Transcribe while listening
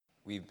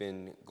we've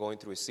been going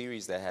through a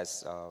series that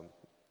has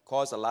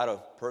caused a lot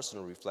of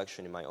personal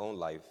reflection in my own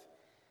life,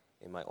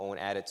 in my own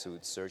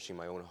attitude, searching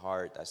my own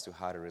heart as to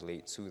how to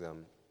relate to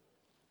them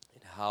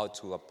and how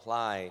to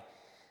apply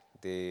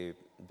the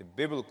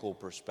biblical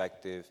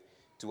perspective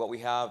to what we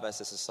have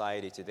as a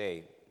society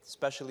today,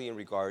 especially in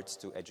regards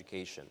to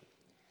education.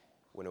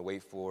 When I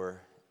wait for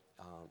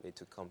it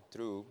to come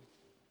through,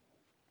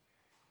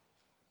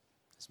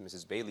 as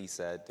Mrs. Bailey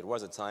said, there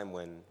was a time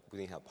when we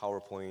didn't have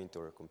PowerPoint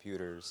or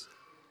computers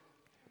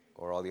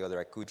or all the other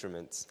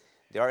accoutrements.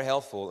 They are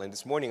helpful, and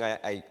this morning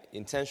I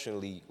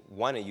intentionally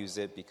want to use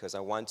it because I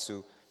want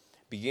to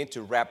begin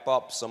to wrap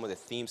up some of the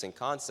themes and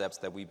concepts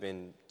that we've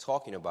been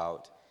talking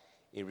about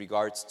in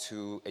regards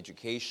to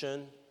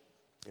education,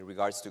 in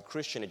regards to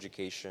Christian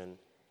education,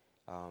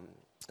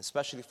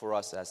 especially for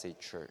us as a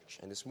church.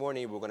 And this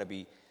morning we're going to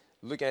be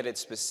looking at it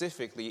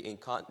specifically in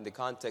the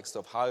context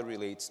of how it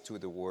relates to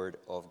the Word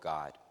of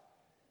God.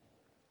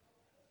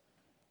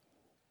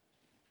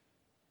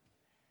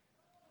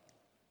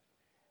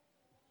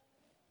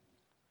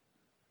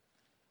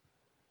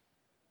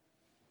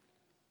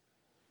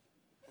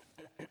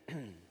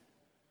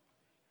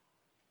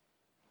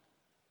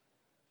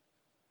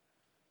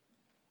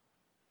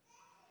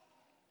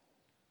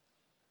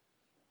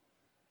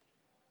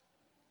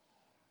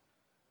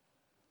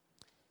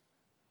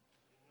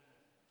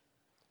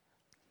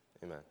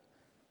 Amen.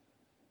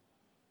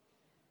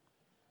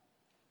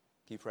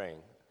 Keep praying.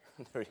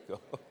 There you go.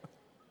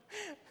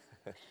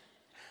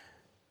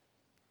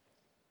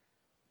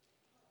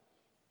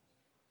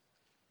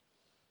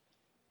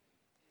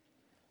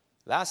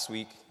 Last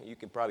week, you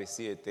can probably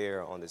see it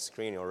there on the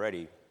screen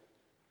already.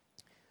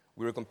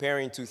 We were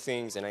comparing two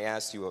things, and I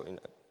asked you in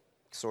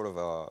sort of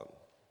a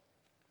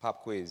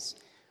pop quiz,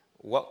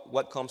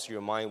 what comes to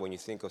your mind when you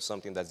think of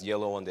something that's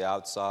yellow on the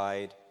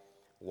outside,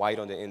 white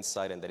on the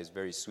inside, and that is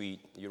very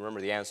sweet? You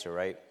remember the answer,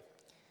 right?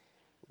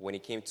 When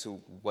it came to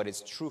what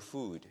is true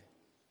food,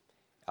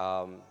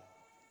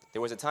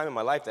 there was a time in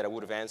my life that I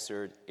would have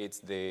answered, it's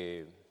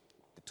the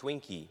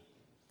Twinkie,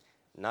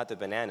 not the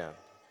banana.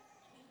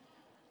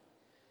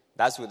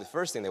 That's the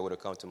first thing that would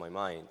have come to my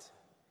mind.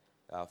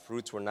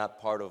 Fruits were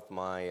not part of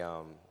my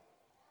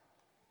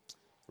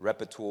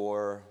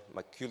repertoire,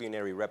 my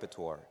culinary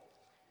repertoire.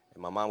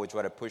 And my mom would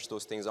try to push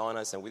those things on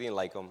us, and we didn't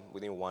like them. We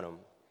didn't want them.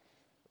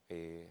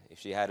 If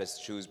she had us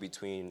choose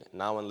between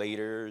Now and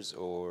Laters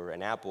or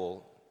an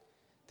apple,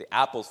 the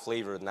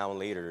apple-flavored Now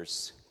and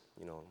Laters,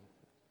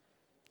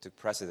 took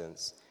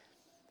precedence.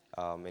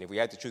 And if we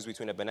had to choose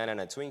between a banana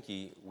and a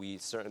Twinkie, we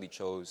certainly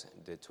chose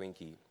the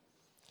Twinkie.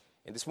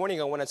 And this morning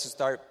I wanted to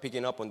start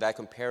picking up on that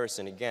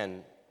comparison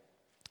again,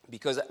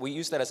 because we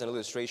use that as an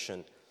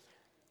illustration.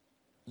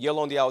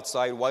 Yellow on the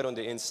outside, white on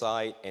the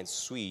inside, and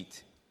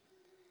sweet.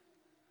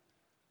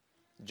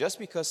 Just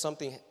because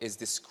something is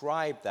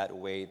described that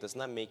way does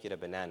not make it a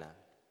banana.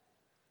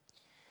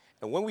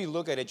 And when we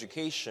look at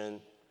education,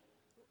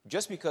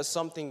 just because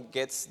something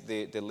gets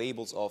the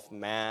labels of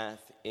math,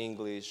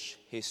 English,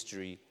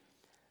 history,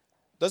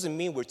 doesn't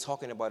mean we're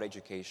talking about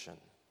education.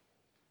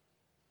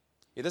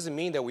 It doesn't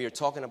mean that we are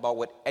talking about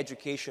what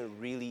education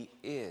really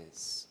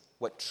is,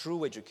 what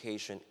true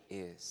education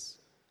is.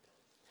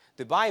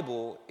 The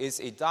Bible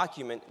is a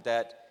document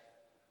that,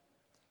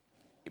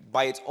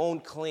 by its own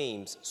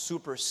claims,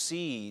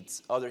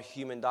 supersedes other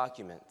human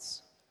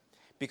documents.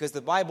 Because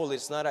the Bible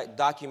is not a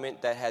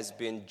document that has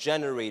been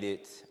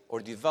generated or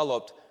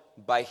developed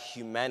by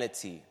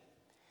humanity.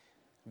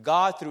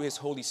 God, through His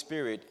Holy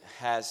Spirit,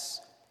 has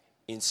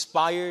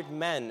inspired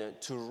men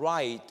to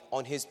write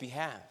on His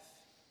behalf.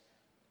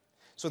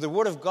 So the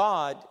Word of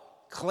God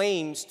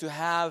claims to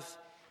have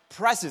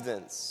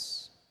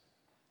precedence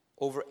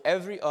over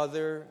every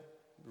other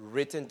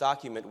written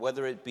document,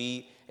 whether it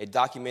be a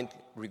document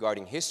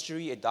regarding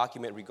history, a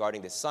document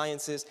regarding the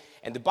sciences.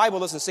 And the Bible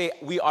doesn't say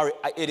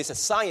it is a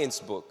science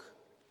book.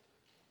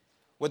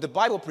 What the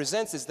Bible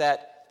presents is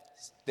that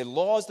the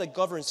laws that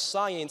govern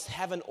science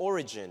have an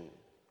origin,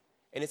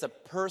 and it's a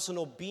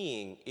personal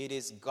being. It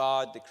is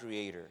God the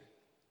Creator.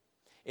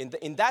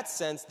 In that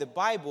sense, the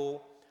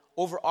Bible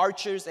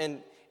overarches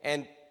and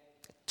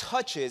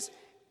touches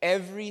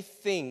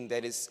everything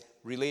that is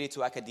related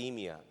to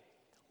academia.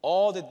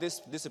 All the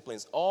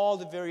disciplines, all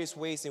the various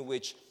ways in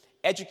which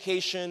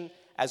education,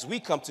 as we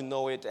come to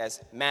know it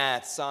as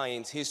math,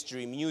 science,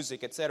 history,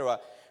 music, etc.,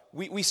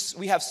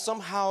 we have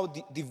somehow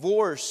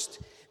divorced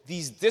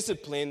these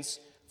disciplines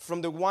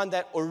from the one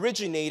that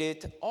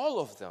originated all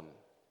of them.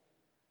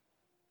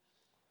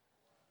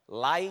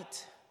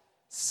 Light,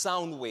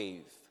 sound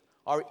wave,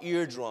 our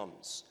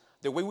eardrums,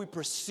 the way we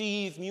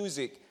perceive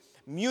music.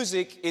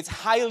 Music is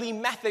highly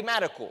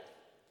mathematical.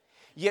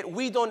 Yet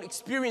we don't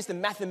experience the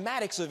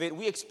mathematics of it.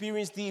 We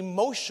experience the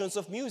emotions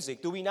of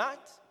music, do we not?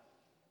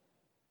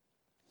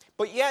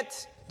 But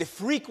yet, the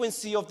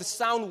frequency of the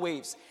sound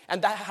waves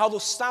and how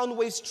those sound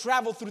waves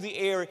travel through the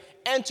air,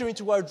 enter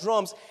into our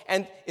drums,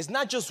 and it's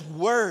not just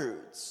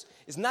words.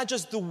 It's not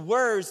just the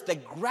words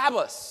that grab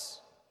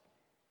us.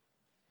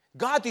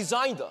 God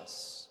designed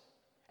us,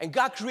 and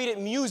God created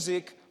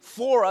music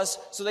for us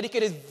so that he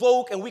could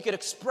evoke and we could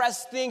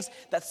express things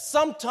that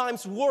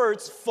sometimes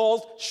words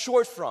fall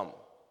short from.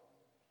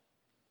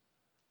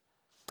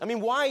 I mean,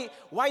 why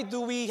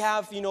do we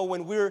have,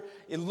 when we're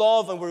in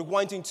love and we're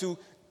wanting to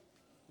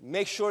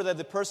make sure that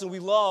the person we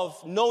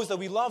love knows that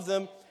we love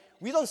them,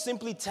 we don't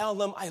simply tell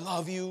them, I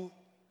love you.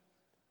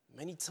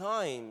 Many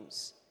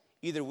times,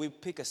 either we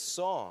pick a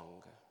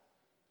song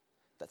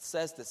that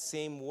says the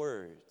same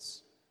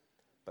words,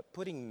 but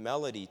putting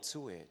melody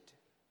to it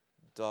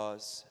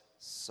does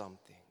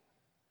something.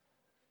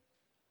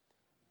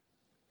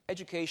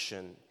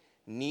 Education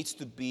needs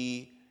to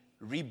be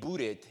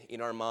rebooted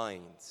in our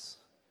minds,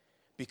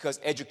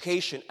 because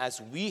education, as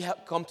we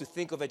have come to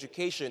think of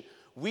education,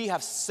 we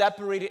have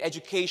separated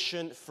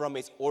education from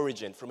its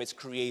origin, from its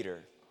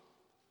creator.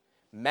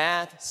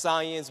 Math,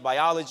 science,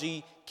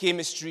 biology,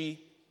 chemistry,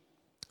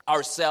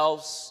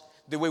 ourselves,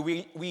 the way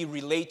we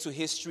relate to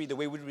history, the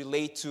way we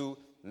relate to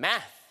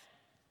math.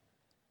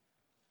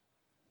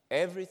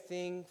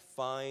 Everything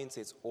finds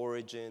its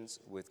origins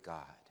with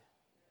God.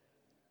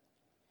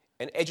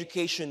 And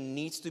education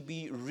needs to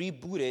be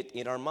rebooted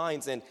in our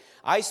minds. And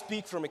I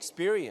speak from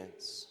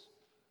experience.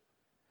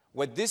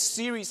 What this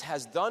series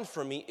has done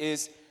for me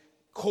is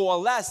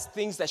coalesce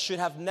things that should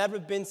have never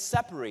been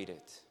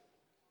separated.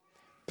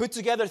 Put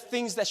together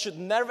things that should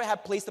never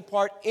have placed a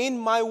part in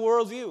my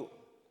worldview.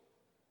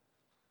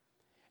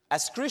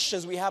 As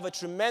Christians, we have a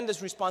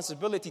tremendous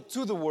responsibility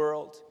to the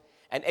world,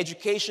 and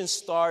education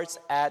starts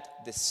at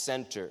the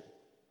center.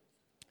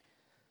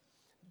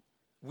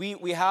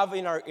 We have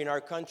in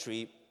our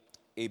country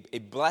a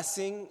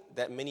blessing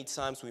that many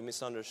times we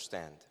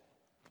misunderstand.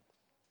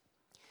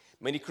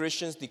 Many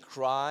Christians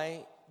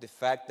decry the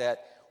fact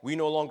that we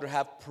no longer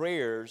have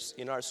prayers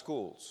in our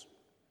schools.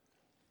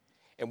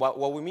 And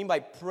what we mean by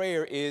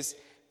prayer is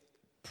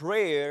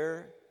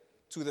prayer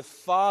to the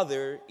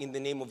Father in the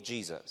name of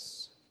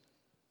Jesus.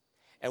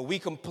 And we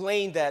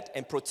complain that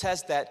and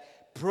protest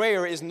that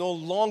prayer is no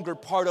longer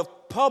part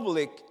of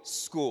public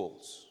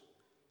schools.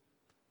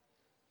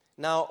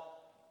 Now,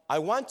 I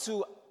want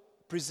to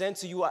present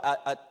to you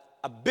a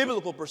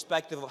biblical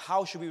perspective of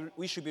how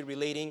we should be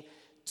relating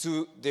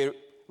to the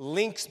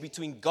links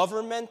between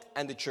government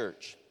and the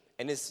church.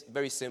 And it's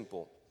very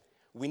simple.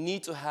 We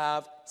need to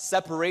have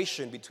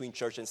separation between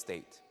church and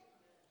state.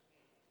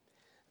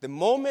 The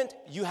moment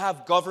you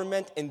have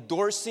government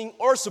endorsing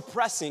or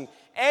suppressing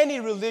any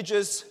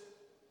religious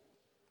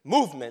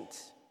movement,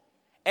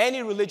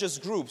 any religious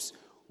groups,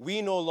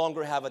 we no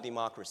longer have a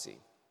democracy.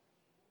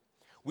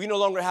 We no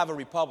longer have a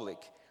republic.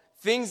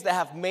 Things that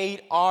have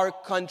made our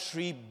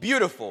country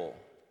beautiful.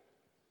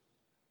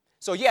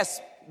 So yes,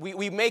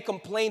 we may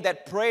complain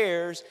that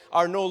prayers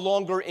are no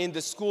longer in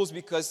the schools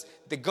because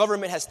the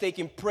government has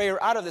taken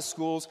prayer out of the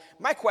schools.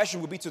 My question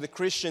would be to the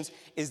Christians,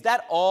 is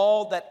that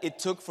all that it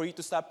took for you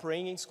to stop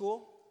praying in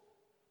school?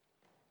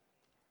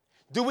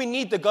 Do we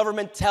need the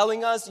government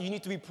telling us you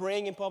need to be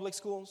praying in public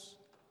schools?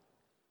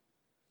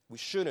 We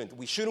shouldn't.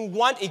 We shouldn't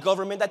want a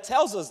government that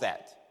tells us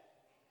that.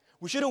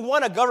 We shouldn't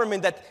want a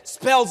government that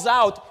spells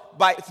out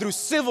through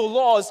civil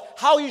laws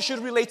how you should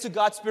relate to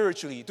God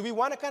spiritually. Do we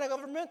want a kind of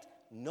government?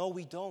 No,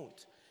 we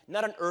don't.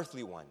 Not an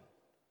earthly one.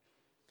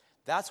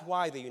 That's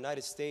why the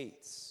United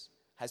States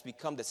has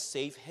become the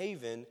safe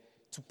haven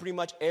to pretty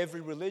much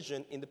every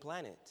religion in the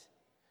planet.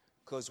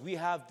 Because we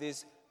have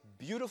this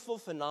beautiful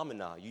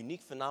phenomena,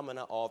 unique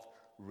phenomena of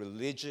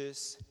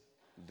religious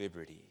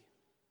liberty,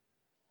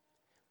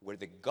 where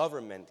the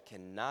government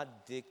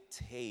cannot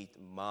dictate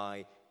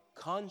my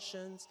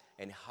conscience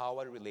and how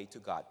I relate to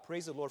God.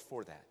 Praise the Lord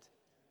for that.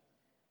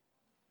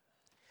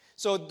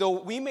 So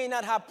though we may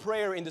not have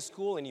prayer in the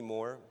school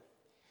anymore,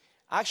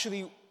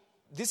 actually,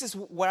 this is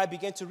where I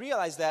began to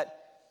realize that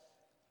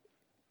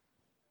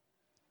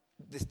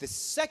the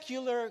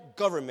secular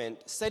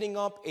government setting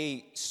up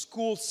a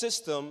school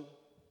system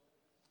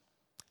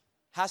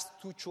has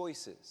two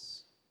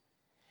choices.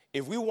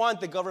 If we want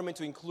the government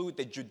to include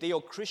the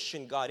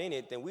Judeo-Christian God in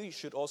it, then we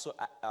should also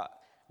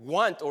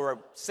want or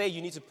say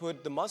you need to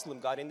put the Muslim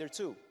God in there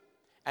too.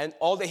 And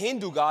all the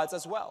Hindu gods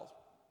as well.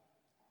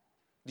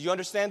 Do you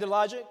understand the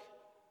logic?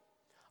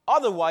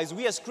 Otherwise,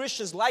 we as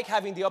Christians like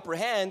having the upper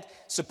hand,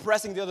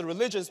 suppressing the other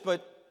religions,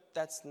 but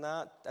that's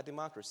not a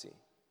democracy.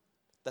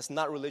 That's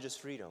not religious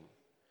freedom.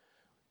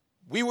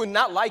 We would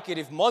not like it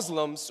if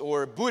Muslims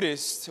or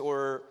Buddhists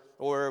or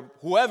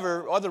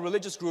whoever, other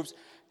religious groups,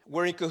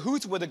 were in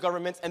cahoots with the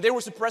government and they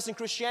were suppressing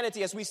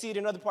Christianity as we see it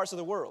in other parts of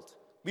the world.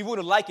 We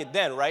wouldn't like it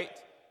then, right?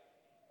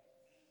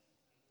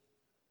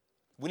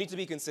 We need to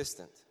be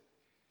consistent.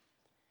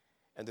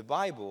 And the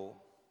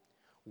Bible,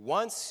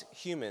 once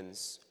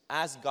humans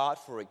ask God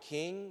for a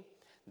king,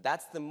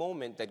 that's the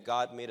moment that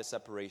God made a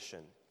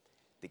separation.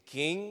 The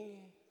king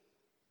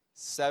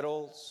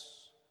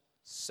settles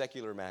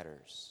secular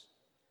matters,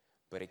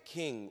 but a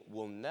king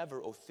will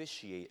never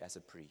officiate as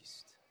a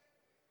priest.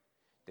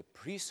 The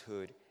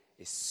priesthood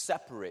is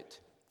separate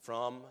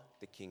from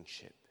the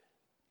kingship.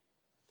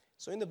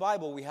 So in the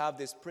Bible, we have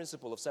this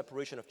principle of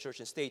separation of church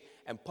and state,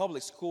 and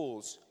public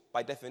schools,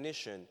 by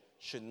definition,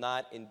 should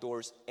not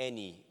endorse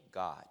any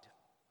God.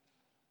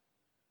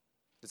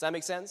 Does that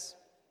make sense?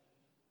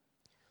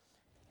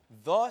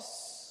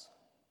 Thus,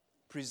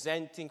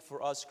 presenting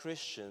for us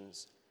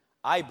Christians,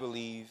 I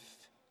believe,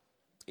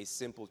 a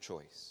simple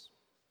choice.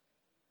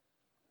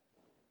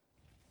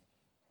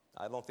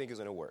 I don't think it's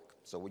going to work,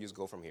 so we'll just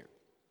go from here.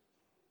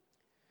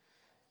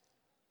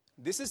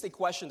 This is the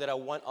question that I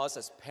want us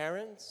as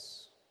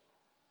parents,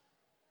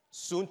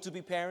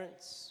 soon-to-be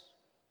parents,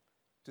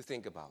 to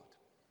think about.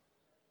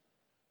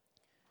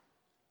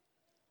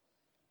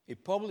 A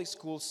public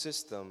school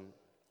system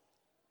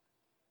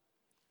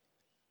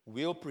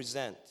will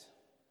present,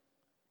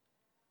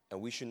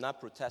 and we should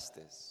not protest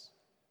this,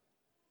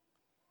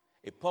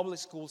 a public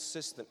school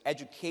system,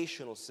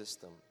 educational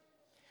system,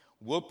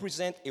 will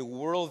present a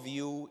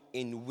worldview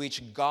in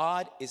which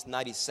God is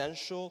not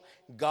essential,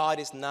 God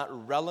is not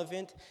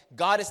relevant,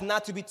 God is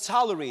not to be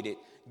tolerated,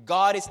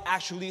 God is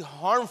actually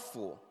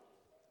harmful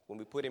when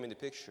we put him in the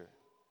picture.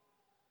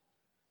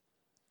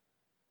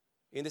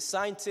 In the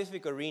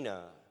scientific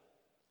arena,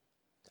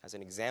 as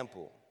an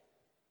example,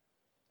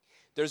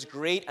 there's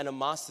great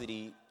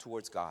animosity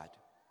towards God.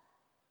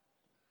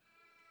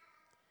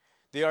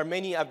 There are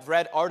many, I've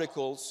read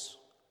articles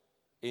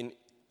in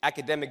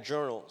academic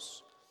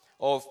journals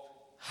of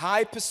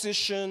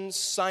high-positioned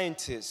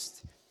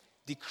scientists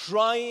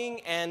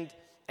decrying and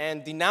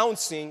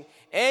denouncing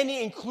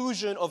any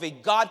inclusion of a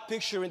God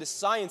picture in the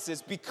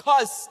sciences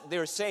because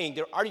they're saying,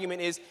 their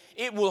argument is,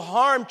 it will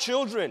harm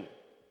children.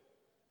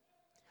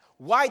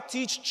 Why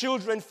teach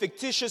children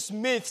fictitious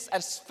myths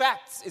as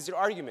facts is their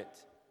argument.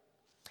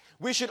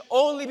 We should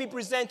only be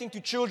presenting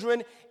to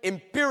children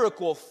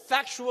empirical,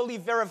 factually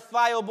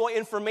verifiable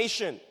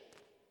information.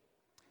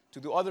 To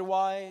do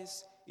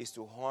otherwise is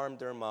to harm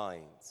their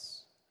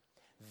minds.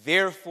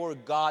 Therefore,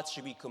 God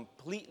should be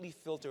completely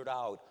filtered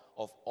out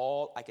of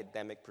all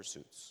academic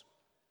pursuits.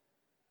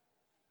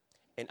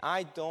 And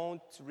I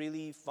don't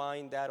really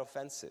find that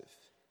offensive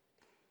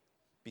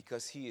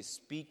because he is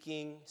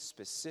speaking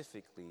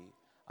specifically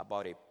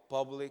about a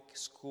public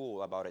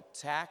school, about a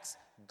tax,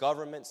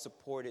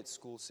 government-supported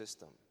school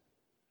system.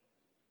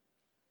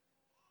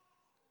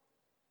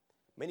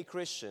 Many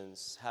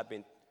Christians have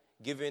been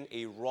given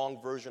a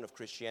wrong version of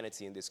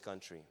Christianity in this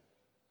country.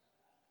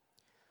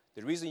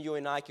 The reason you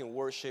and I can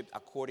worship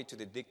according to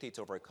the dictates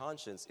of our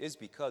conscience is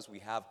because we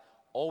have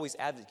always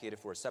advocated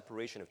for a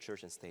separation of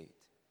church and state.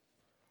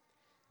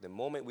 The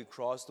moment we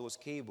cross those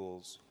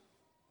cables,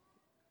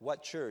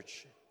 what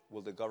church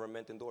will the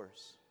government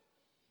endorse?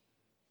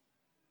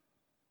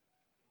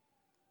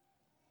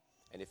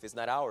 And if it's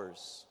not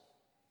ours,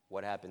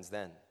 what happens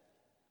then?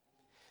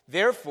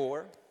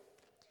 Therefore,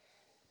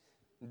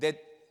 the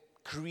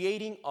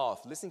creating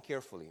of, listen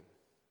carefully,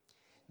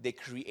 the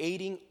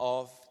creating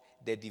of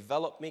the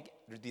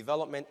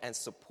development and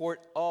support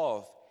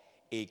of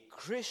a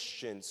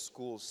Christian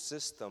school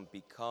system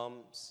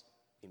becomes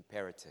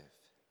imperative.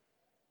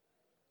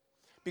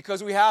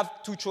 Because we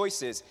have two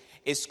choices.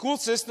 A school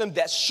system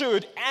that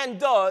should and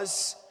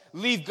does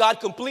leave God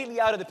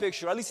completely out of the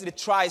picture, at least it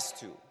tries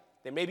to.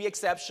 There may be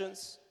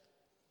exceptions,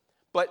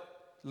 but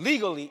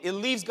legally it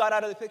leaves God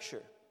out of the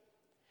picture.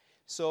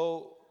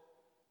 So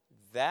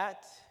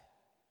that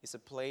is a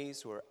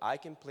place where I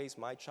can place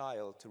my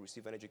child to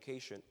receive an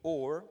education,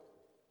 or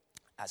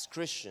as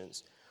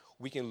Christians,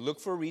 we can look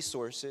for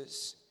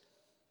resources,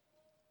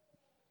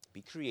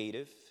 be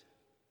creative,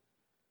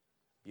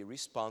 be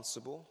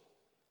responsible,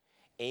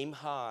 aim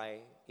high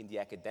in the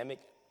academic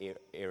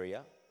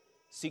area,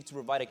 seek to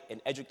provide an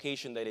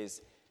education that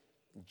is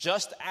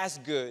just as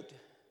good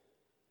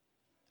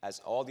as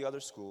all the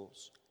other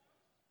schools,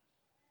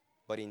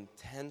 but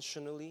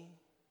intentionally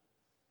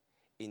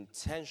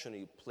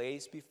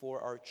place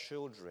before our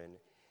children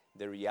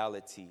the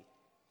reality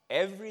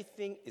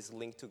everything is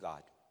linked to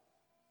God.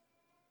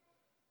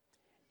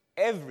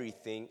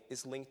 Everything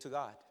is linked to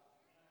God.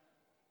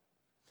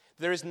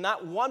 There is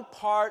not one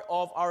part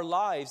of our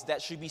lives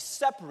that should be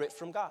separate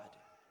from God.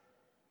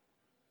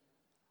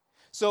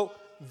 So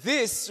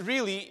this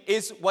really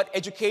is what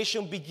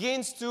education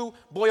begins to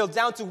boil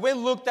down to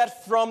when looked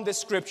at from the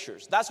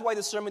scriptures. That's why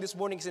the sermon this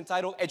morning is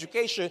entitled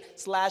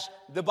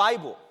Education/the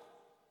Bible.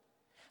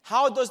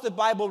 How does the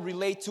Bible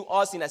relate to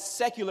us in a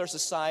secular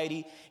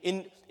society,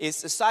 in a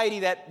society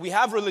that we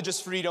have religious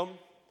freedom,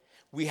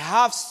 we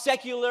have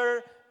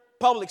secular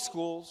public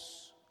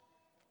schools,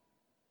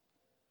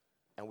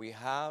 and we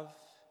have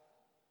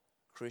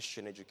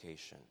Christian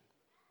education?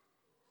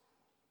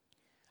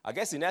 I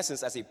guess in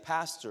essence, as a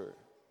pastor,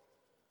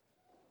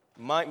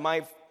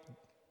 my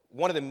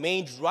one of the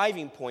main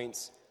driving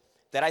points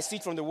that I see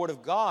from the Word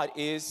of God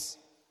is,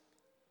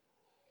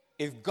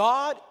 if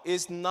God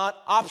is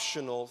not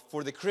optional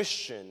for the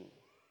Christian,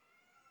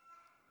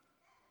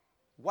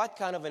 what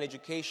kind of an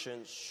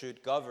education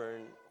should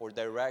govern or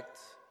direct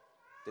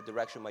the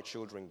direction my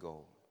children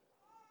go?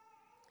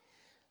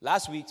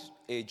 Last week,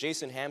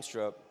 Jason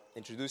Hamstra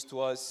introduced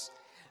to us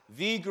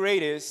the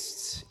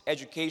greatest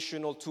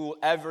educational tool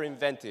ever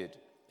invented.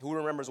 Who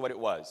remembers what it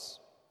was?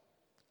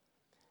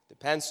 The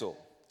pencil.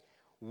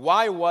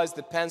 Why was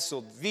the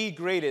pencil the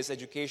greatest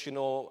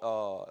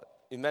educational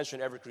invention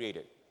ever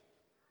created?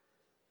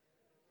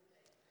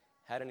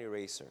 had an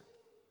eraser.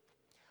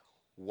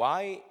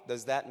 Why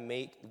did that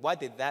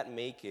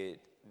make it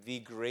the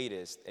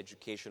greatest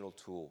educational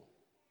tool?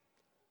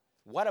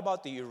 What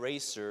about the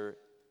eraser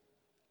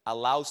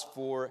allows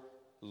for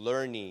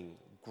learning,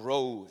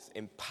 growth,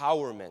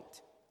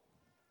 empowerment,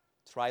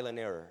 trial and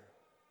error?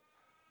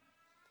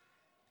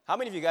 How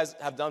many of you guys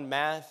have done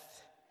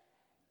math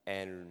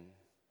and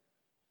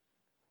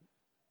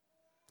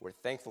were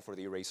thankful for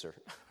the eraser?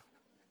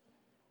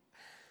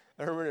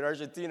 I remember in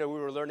Argentina, we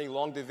were learning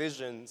long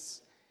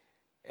divisions,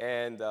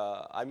 and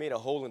I made a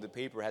hole in the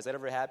paper. Has that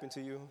ever happened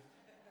to you?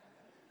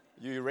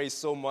 You erase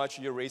so much,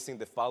 you're erasing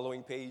the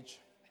following page.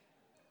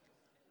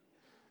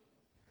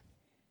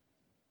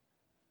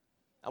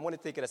 I want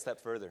to take it a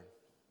step further.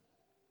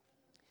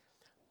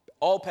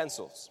 All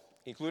pencils,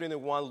 including the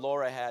one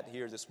Laura had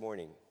here this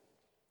morning,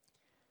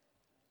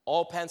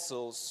 all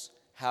pencils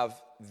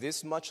have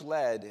this much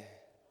lead,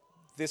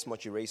 this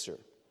much eraser.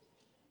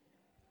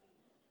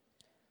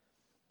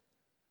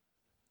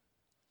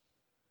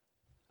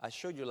 I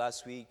showed you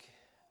last week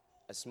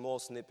a small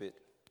snippet,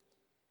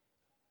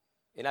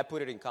 and I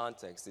put it in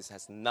context. This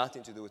has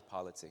nothing to do with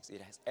politics.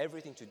 It has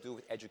everything to do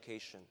with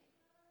education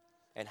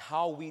and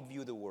how we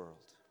view the world.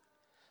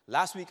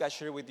 Last week, I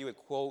shared with you a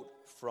quote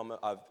from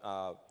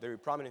a very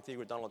prominent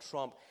figure, Donald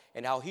Trump,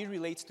 and how he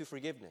relates to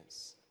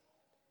forgiveness.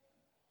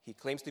 He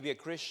claims to be a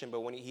Christian,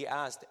 but when he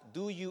asked,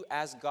 do you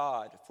ask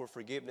God for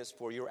forgiveness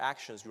for your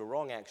actions, your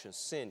wrong actions,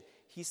 sin?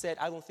 He said,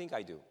 I don't think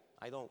I do.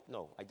 I don't,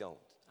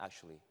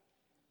 actually.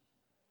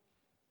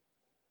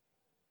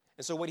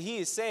 And so what he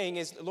is saying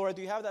is, Laura,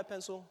 do you have that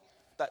pencil?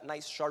 That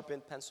nice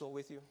sharpened pencil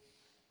with you?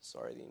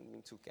 Sorry, I didn't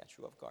mean to catch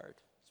you off guard.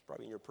 It's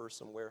probably in your purse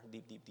somewhere,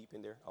 deep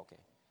in there. Okay.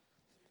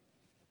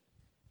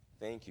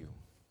 Thank you.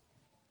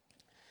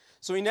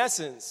 So in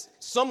essence,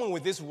 someone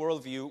with this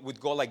worldview would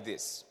go like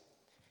this.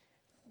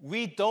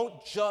 We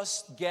don't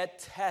just get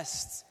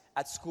tests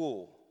at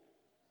school.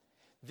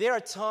 There are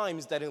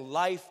times that in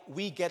life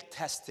we get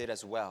tested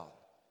as well.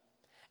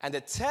 And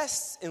the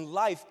tests in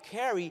life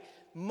carry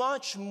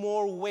much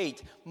more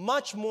weight,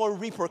 much more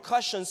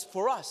repercussions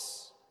for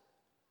us.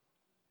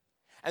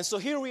 And so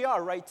here we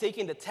are, right,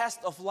 taking the test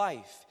of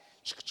life.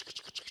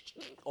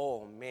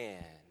 Oh,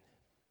 man.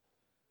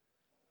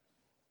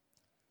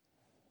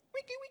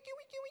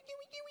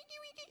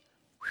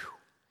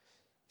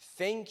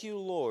 Thank you,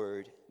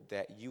 Lord,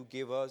 that you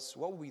give us,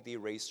 what would be the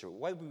eraser?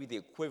 What would be the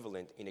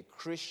equivalent in a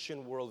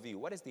Christian worldview?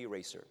 What is the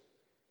eraser?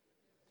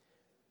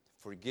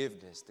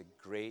 Forgiveness, the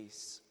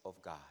grace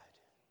of God.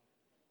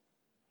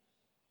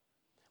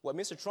 What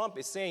Mr. Trump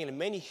is saying, and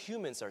many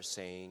humans are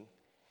saying,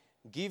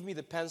 give me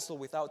the pencil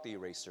without the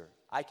eraser.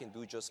 I can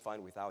do just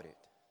fine without it.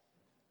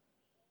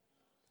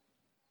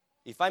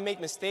 If I make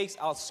mistakes,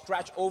 I'll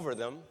scratch over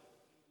them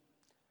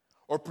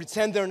or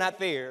pretend they're not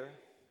there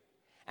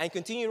and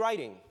continue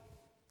writing.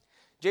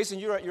 Jason,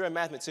 you're a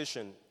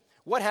mathematician.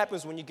 What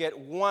happens when you get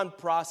one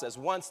process,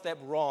 one step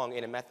wrong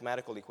in a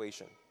mathematical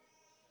equation?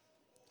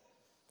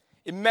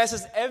 It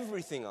messes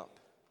everything up.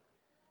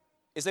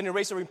 Is an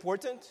eraser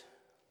important?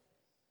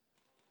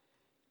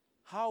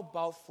 How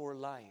about for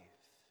life?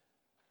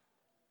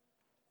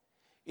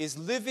 Is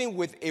living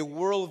with a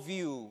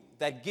worldview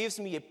that gives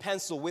me a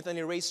pencil with an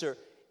eraser,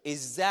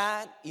 is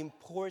that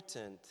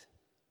important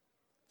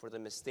for the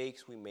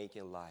mistakes we make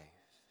in life?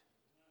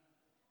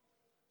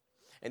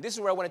 And this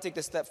is where I want to take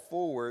the step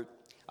forward.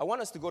 I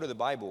want us to go to the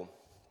Bible.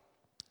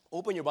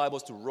 Open your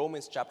Bibles to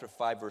Romans chapter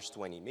 5, verse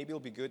 20. Maybe it'll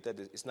be good that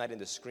it's not in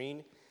the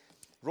screen.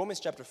 Romans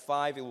chapter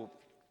 5, it will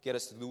get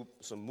us to do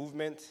some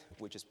movement,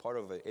 which is part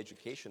of an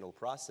educational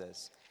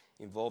process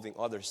involving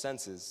other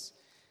senses.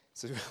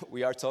 So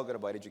we are talking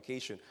about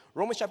education.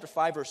 Romans chapter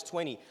 5, verse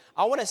 20.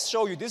 I want to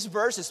show you, this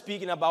verse is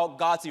speaking about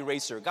God's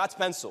eraser, God's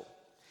pencil.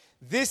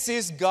 This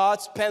is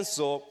God's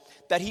pencil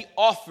that He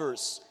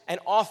offers and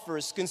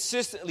offers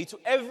consistently to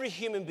every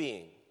human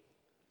being.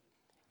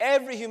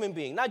 Every human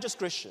being, not just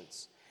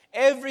Christians.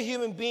 Every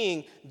human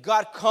being,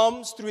 God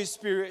comes through His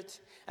Spirit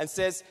and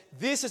says,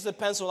 this is the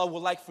pencil I would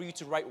like for you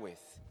to write with.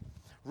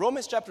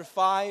 Romans chapter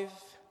 5,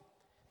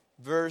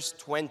 verse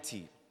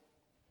 20.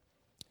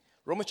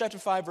 Romans chapter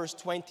 5, verse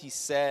 20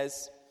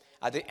 says,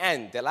 at the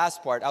end, the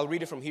last part, I'll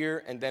read it from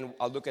here, and then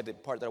I'll look at the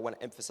part that I want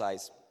to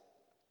emphasize.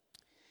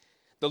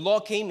 The law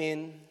came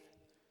in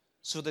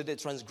so that the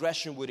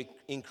transgression would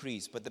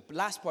increase. But the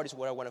last part is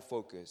where I want to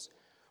focus.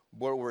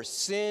 Where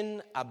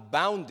sin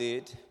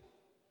abounded,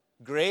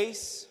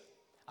 grace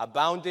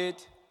abounded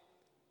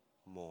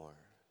more.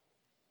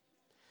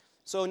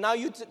 So now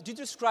you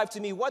describe to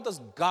me, what does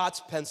God's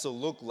pencil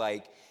look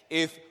like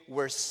if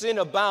where sin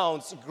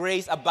abounds,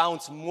 grace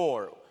abounds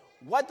more?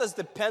 What does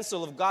the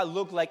pencil of God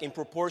look like in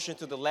proportion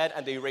to the lead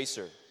and the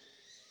eraser?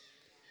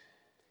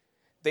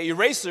 The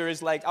eraser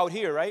is like out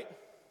here, right?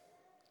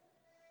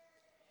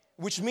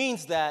 Which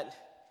means that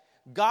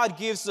God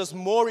gives us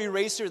more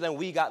eraser than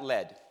we got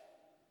lead.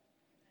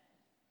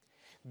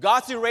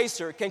 God's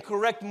eraser can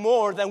correct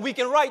more than we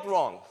can write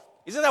wrong.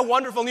 Isn't that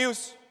wonderful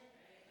news?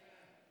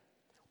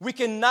 We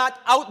cannot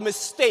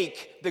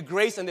out-mistake the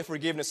grace and the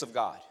forgiveness of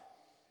God.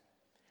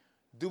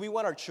 Do we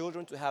want our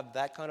children to have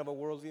that kind of a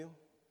worldview?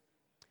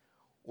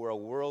 Or a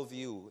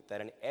worldview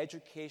that an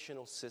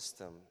educational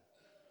system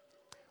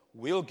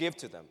will give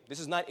to them? This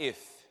is not if.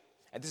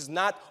 And this is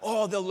not,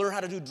 oh, they'll learn how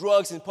to do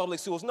drugs in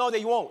public schools. No,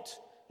 they won't.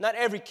 Not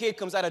every kid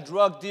comes out a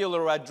drug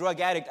dealer or a drug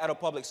addict out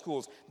of public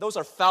schools. Those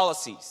are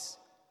fallacies.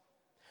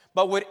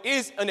 But what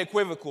is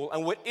unequivocal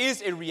and what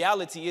is a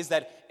reality is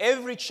that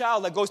every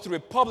child that goes through a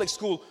public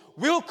school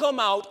will come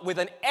out with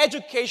an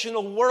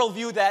educational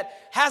worldview that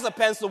has a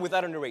pencil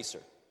without an eraser.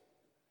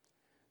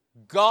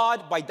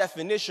 God, by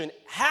definition,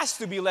 has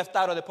to be left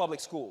out of the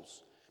public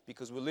schools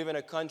because we live in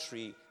a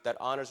country that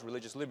honors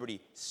religious liberty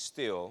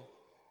still.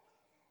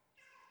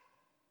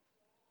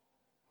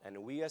 And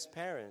we as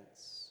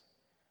parents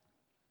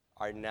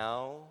are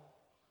now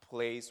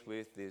placed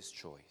with this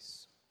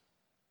choice.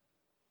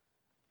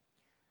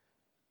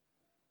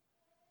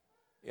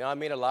 You know, I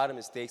made a lot of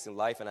mistakes in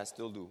life, and I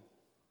still do.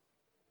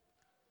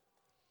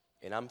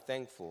 And I'm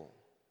thankful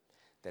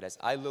that as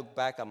I look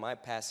back at my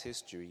past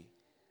history,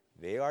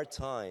 there are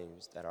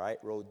times that I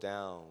wrote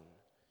down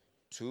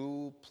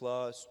 2 +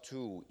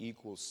 2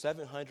 =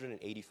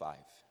 785.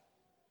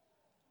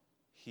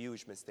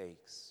 Huge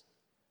mistakes.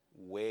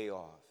 Way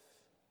off.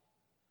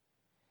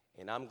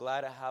 And I'm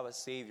glad I have a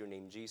Savior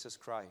named Jesus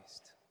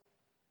Christ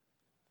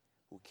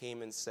who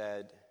came and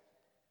said,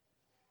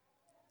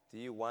 do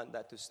you want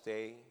that to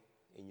stay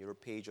in your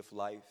page of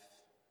life?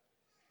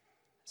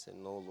 I said,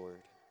 no,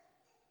 Lord.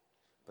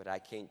 But I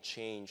can't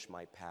change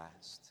my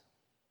past.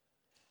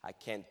 I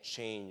can't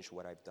change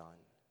what I've done.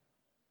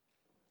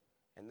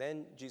 And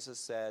then Jesus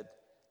said,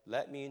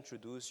 let me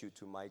introduce you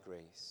to my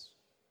grace.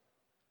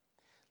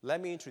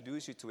 Let me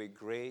introduce you to a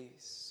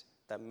grace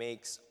that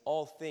makes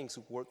all things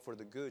work for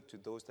the good to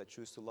those that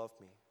choose to love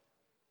me.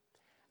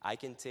 I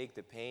can take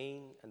the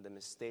pain and the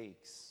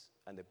mistakes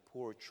and the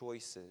poor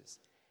choices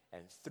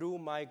and through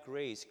my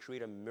grace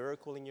create a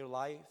miracle in your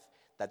life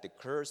that the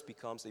curse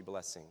becomes a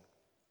blessing.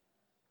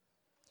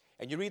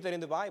 And you read that in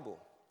the Bible.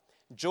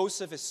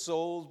 Joseph is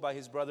sold by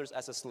his brothers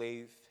as a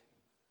slave.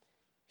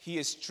 He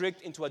is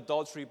tricked into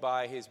adultery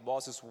by his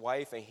boss's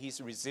wife, and he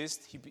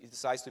resists. He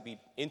decides to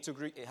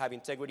have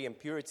integrity and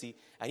purity,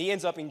 and he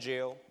ends up in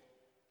jail.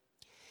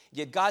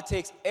 Yet God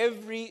takes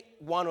every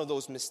one of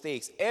those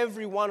mistakes,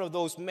 every one of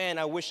those, man,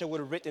 I wish I would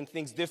have written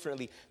things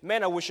differently.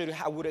 Man, I wish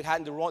I would have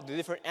had the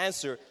different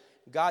answer.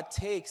 God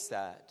takes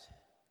that.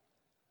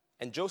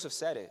 And Joseph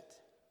said it.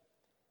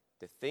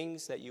 The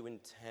things that you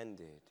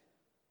intended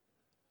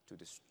to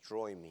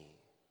destroy me,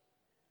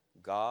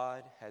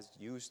 God has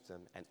used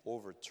them and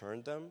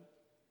overturned them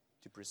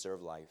to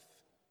preserve life.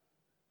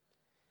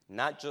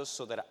 Not just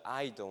so that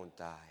I don't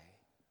die.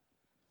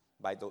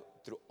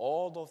 Through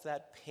all of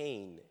that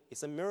pain,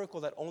 it's a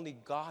miracle that only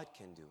God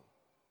can do.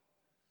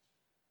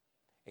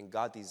 And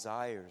God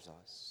desires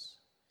us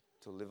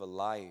to live a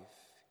life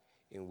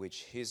in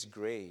which His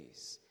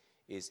grace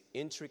is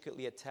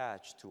intricately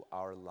attached to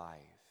our life.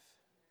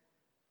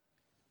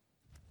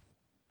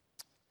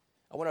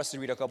 I want us to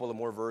read a couple of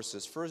more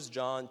verses. 1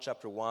 John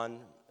chapter 1,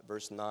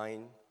 verse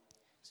 9.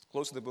 It's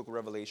close to the book of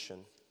Revelation.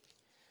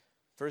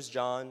 1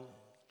 John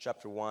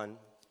chapter 1. If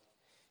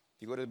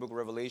you go to the book of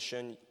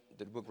Revelation,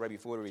 the book right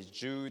before it is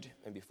Jude,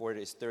 and before it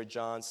is 3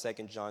 John, 2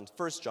 John.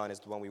 1 John is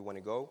the one we want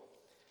to go.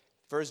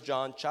 1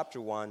 John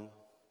chapter 1,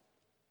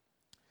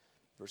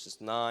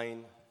 verses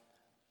 9,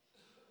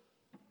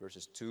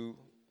 verses 2.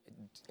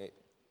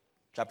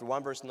 Chapter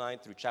 1, verse 9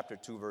 through chapter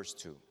 2, verse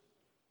 2.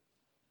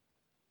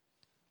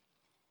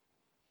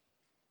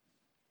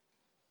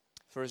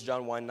 1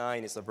 John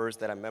 1:9 is a verse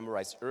that I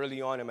memorized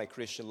early on in my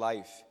Christian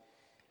life.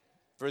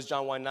 1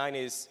 John 1:9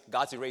 is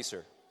God's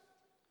eraser.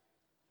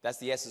 That's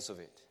the essence of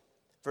it.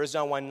 1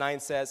 John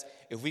 1:9 says,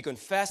 if we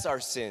confess our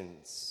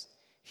sins,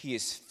 He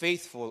is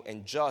faithful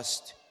and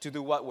just to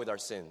do what with our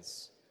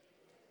sins?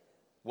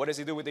 What does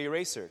He do with the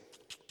eraser?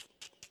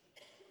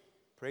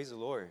 Praise the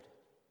Lord.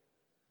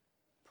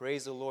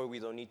 Praise the Lord, we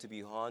don't need to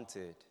be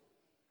haunted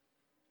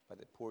by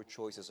the poor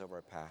choices of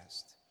our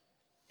past.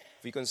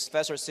 If we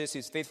confess our sins, He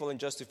is faithful and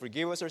just to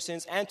forgive us our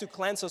sins and to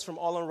cleanse us from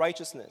all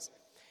unrighteousness.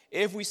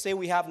 If we say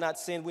we have not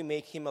sinned, we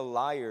make Him a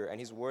liar, and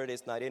His word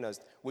is not in us.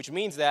 Which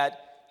means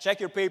that, check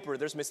your paper,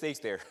 there's mistakes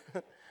there.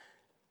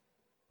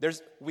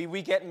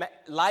 We get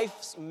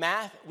life's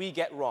math, we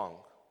get wrong.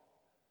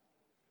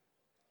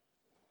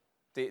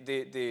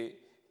 The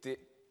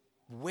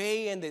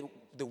way and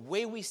the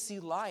way we see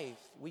life,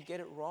 we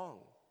get it wrong.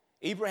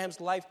 Abraham's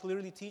life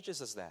clearly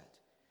teaches us that.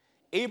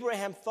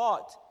 Abraham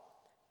thought,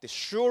 the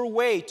sure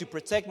way to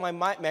protect my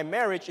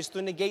marriage is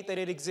to negate that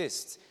it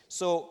exists.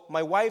 So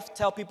my wife,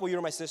 tell people you're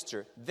my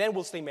sister. Then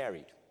we'll stay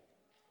married.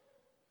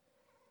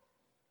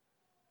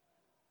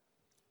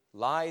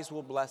 Lies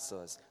will bless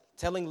us.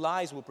 Telling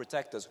lies will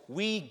protect us.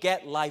 We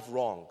get life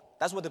wrong.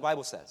 That's what the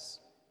Bible says.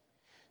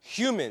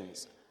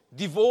 Humans,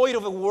 devoid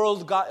of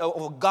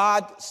a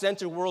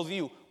God-centered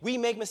worldview, we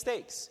make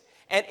mistakes.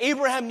 And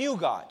Abraham knew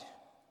God.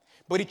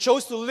 But he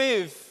chose to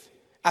live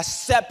a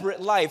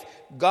separate life.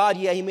 God,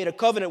 yeah, He made a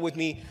covenant with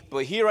me,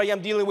 but here I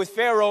am dealing with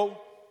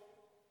Pharaoh.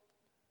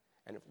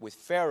 And with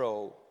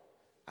Pharaoh,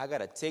 I got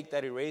to take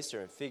that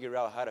eraser and figure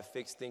out how to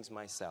fix things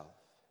myself.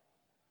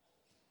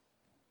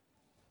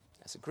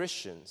 As a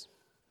Christians,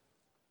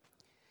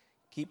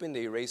 keeping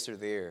the eraser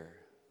there,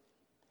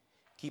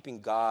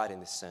 keeping God in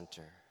the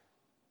center,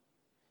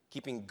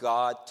 keeping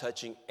God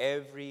touching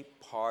every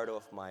part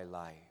of my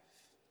life.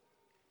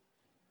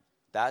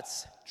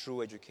 That's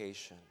true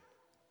education.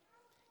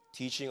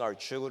 Teaching our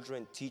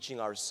children, teaching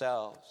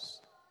ourselves.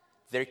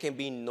 There can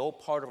be no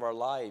part of our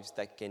lives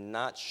that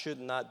should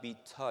not be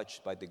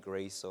touched by the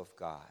grace of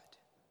God.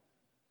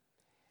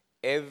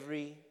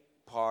 Every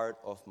part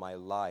of my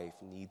life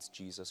needs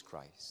Jesus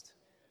Christ.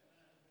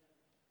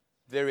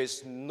 There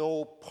is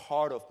no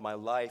part of my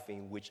life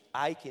in which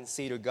I can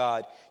say to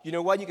God, you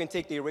know what, you can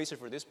take the eraser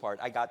for this part.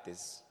 I got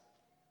this.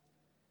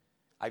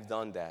 I've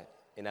done that,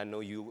 and I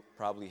know you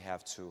probably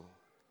have too.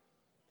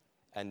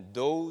 And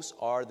those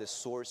are the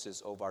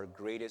sources of our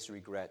greatest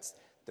regrets.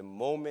 The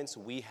moments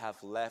we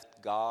have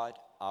left God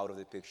out of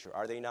the picture.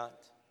 Are they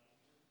not?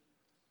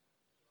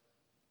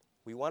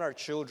 We want our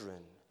children,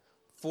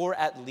 for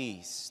at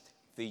least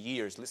the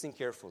years, listen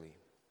carefully.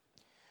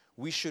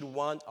 We should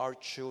want our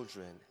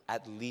children,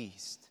 at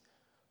least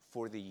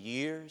for the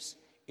years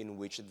in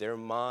which their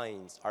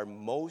minds are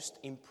most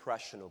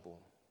impressionable,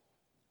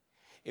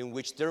 in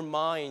which their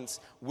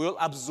minds will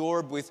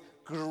absorb with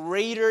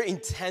greater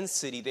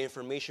intensity the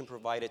information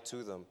provided to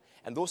them.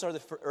 And those are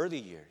the early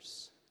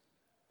years,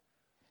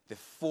 the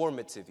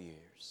formative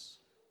years,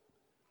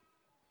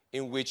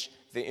 in which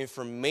the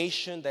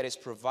information that is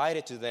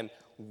provided to them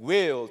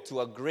will,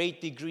 to a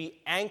great degree,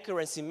 anchor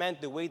and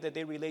cement the way that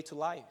they relate to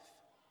life.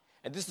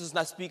 And this does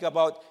not speak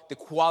about the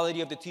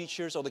quality of the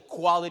teachers or the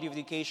quality of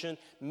education.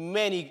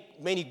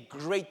 Many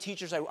great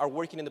teachers are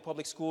working in the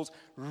public schools,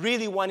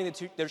 really wanting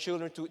their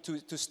children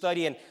to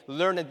study and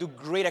learn and do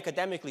great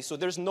academically. So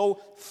there's no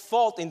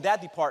fault in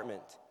that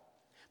department.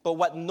 But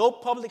what no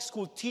public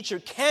school teacher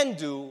can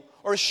do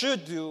or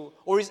should do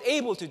or is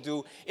able to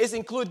do is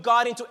include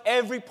God into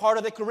every part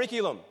of the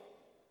curriculum.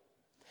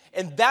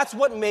 And that's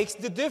what makes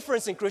the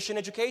difference in Christian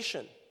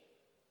education.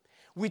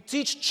 We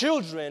teach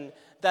children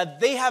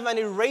that they have an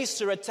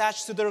eraser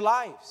attached to their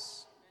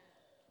lives.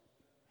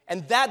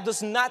 And that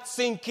does not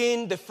sink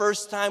in the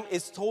first time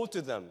it's told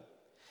to them.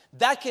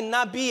 That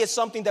cannot be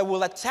something that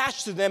will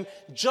attach to them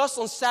just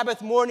on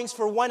Sabbath mornings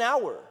for 1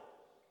 hour.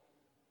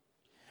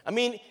 I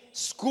mean,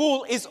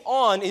 school is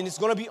on, and it's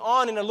going to be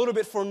on in a little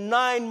bit for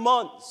 9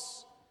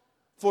 months,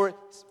 for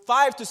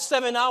 5 to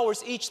 7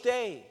 hours each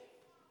day.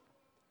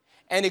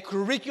 And a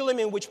curriculum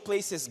in which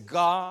places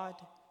God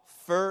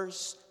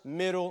first,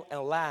 middle,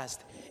 and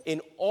last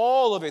in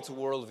all of its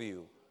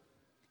worldview,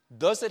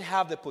 does it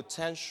have the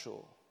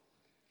potential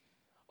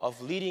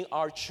of leading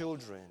our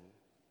children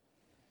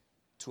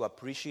to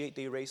appreciate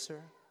the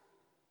eraser?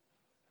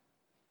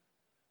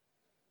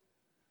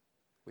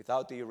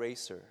 Without the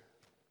eraser,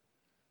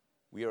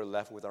 we are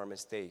left with our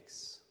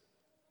mistakes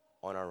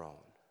on our own.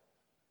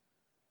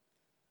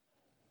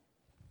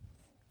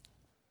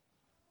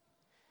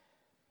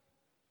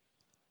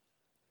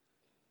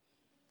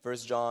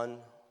 First John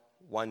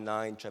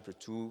 1:9, chapter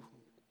 2,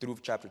 through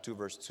chapter 2,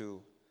 verse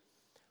 2,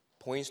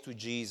 points to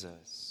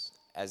Jesus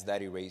as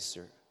that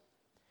eraser.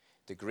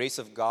 The grace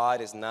of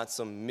God is not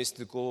some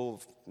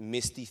mystical,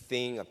 misty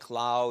thing, a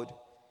cloud.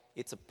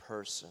 It's a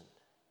person.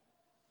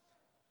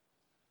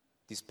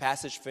 This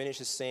passage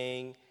finishes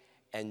saying,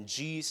 and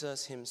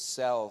Jesus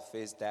himself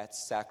is that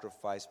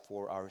sacrifice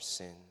for our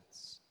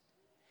sins.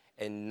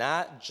 And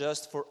not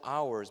just for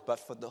ours, but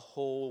for the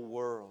whole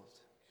world.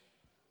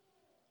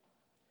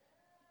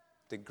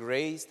 The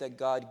grace that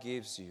God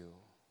gives you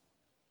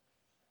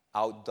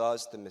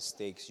outdoes the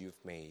mistakes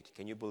you've made.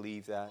 Can you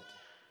believe that?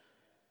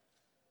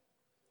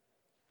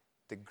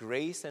 The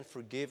grace and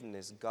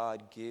forgiveness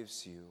God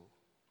gives you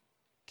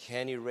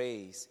can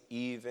erase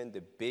even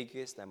the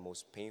biggest and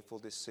most painful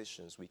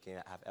decisions we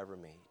can have ever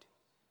made.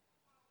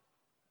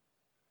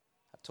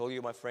 I told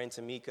you my friend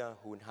Tamika,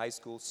 who in high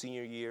school,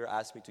 senior year,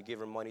 asked me to give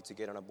her money to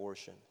get an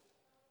abortion.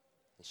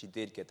 And she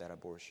did get that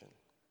abortion.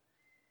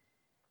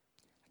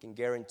 I can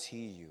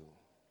guarantee you,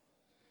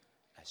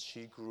 as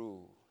she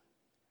grew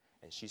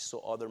and she saw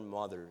other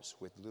mothers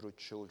with little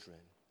children,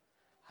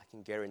 I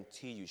can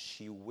guarantee you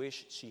she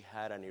wished she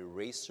had an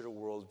eraser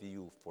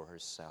worldview for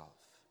herself.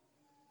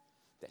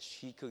 That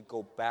she could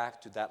go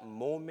back to that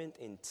moment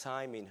in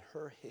time in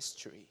her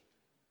history.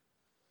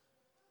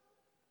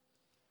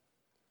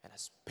 And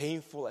as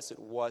painful as it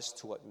was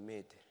to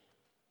admit,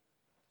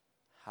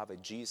 have a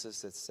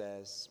Jesus that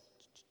says,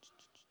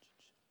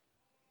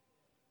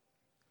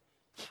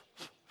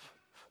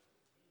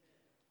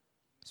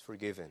 it's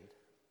forgiven.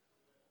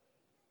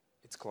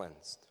 It's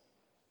cleansed.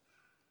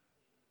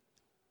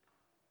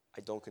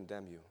 I don't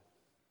condemn you.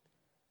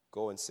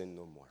 Go and sin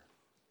no more.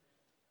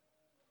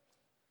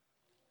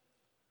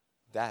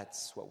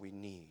 That's what we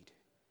need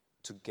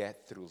to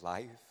get through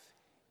life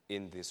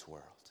in this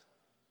world.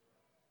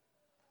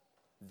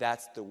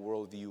 That's the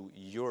worldview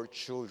your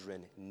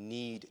children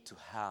need to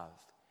have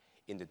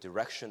in the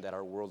direction that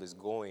our world is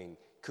going.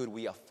 Could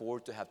we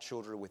afford to have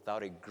children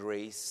without a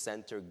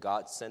grace-centered,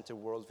 God-centered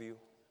worldview?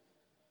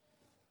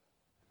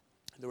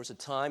 there was a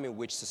time in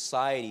which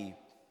society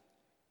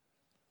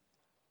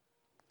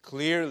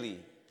clearly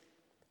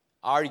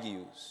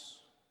argues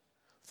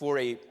for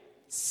a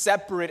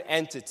separate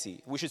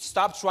entity. We should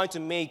stop trying to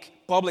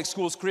make public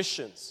schools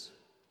Christians.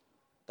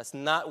 That's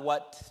not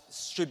what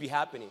should be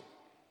happening.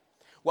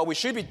 What we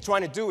should be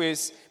trying to do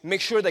is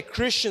make sure that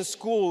Christian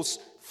schools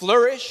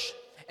flourish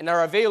and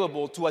are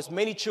available to as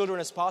many children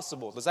as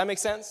possible. Does that make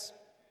sense?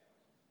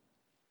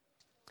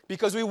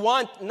 Because we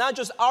want not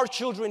just our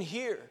children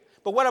here,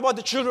 but what about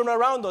the children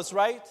around us,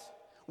 right?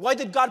 Why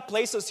did God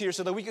place us here?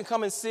 So that we can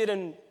come and sit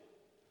and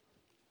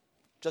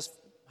just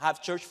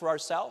have church for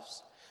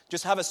ourselves?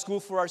 Just have a school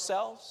for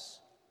ourselves?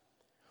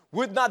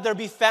 Would not there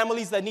be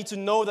families that need to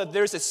know that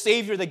there's a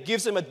Savior that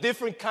gives them a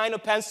different kind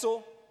of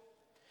pencil?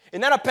 And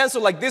not a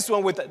pencil like this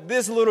one with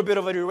this little bit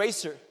of an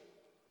eraser,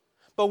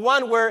 but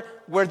one where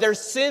their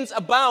sins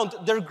abound,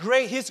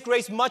 His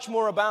grace much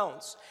more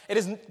abounds.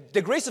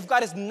 The grace of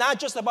God is not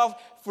just about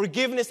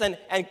forgiveness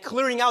and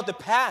clearing out the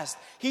past.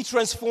 He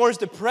transforms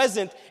the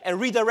present and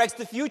redirects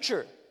the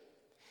future.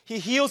 He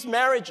heals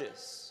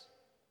marriages.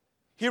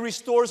 He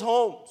restores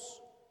homes.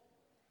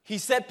 He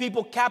set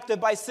people captive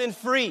by sin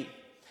free.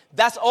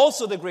 That's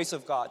also the grace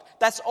of God.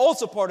 That's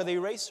also part of the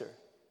eraser.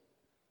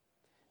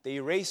 The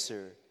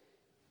eraser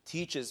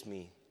teaches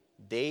me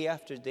day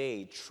after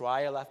day,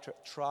 trial after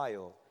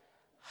trial,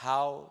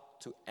 how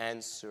to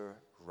answer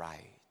right.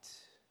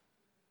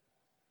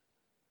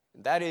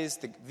 That is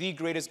the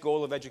greatest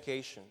goal of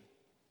education.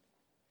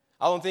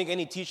 I don't think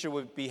any teacher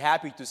would be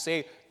happy to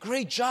say,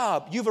 great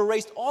job, you've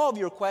erased all of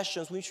your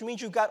questions, which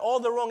means you've got all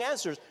the wrong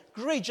answers.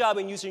 Great job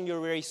in using your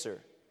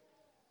eraser.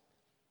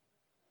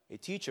 A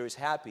teacher is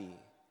happy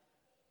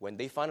when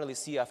they finally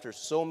see after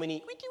so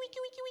many wiki,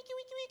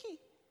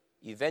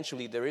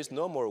 eventually there is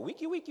no more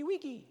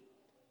wiki.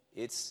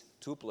 It's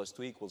 2 +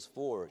 2 =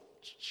 4.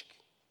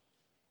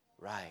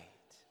 Right.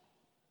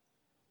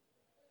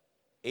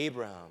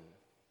 Abraham,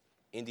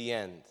 in the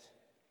end,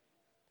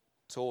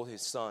 told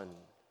his son,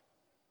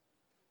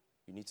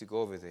 you need to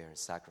go over there and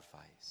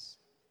sacrifice.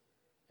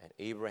 And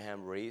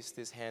Abraham raised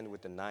his hand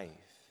with the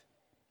knife,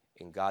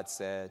 and God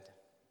said,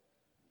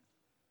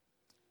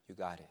 you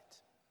got it.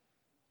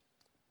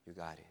 You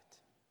got it.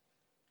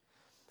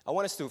 I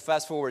want us to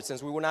fast forward,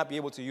 since we will not be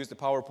able to use the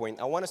PowerPoint.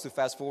 I want us to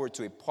fast forward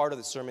to a part of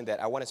the sermon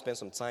that I want to spend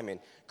some time in.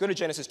 Go to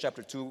Genesis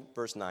chapter 2,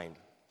 verse 9.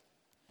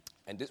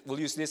 And we'll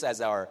use this as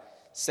our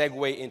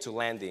segue into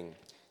landing.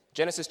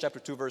 Genesis chapter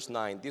 2, verse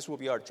 9. This will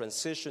be our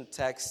transition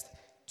text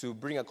to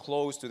bring a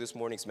close to this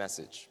morning's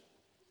message.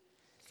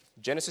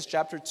 Genesis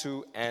chapter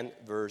 2 and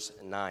verse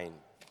 9.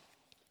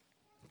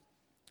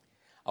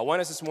 I want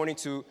us this morning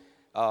to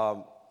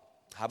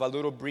have a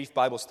little brief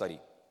Bible study.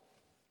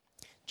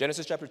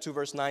 Genesis chapter 2,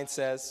 verse 9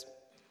 says,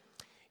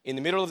 in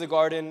the middle of the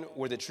garden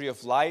were the tree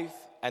of life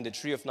and the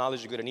tree of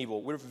knowledge of good and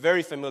evil. We're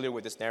very familiar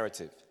with this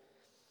narrative.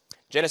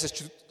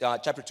 Genesis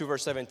chapter 2,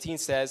 verse 17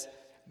 says,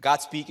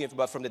 God speaking,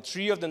 but from the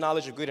tree of the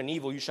knowledge of good and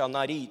evil you shall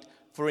not eat,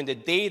 for in the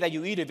day that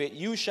you eat of it,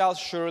 you shall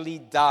surely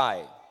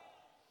die.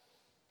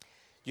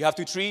 You have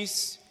two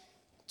trees,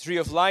 tree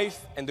of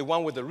life and the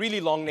one with the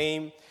really long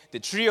name, the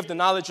tree of the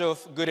knowledge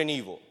of good and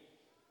evil.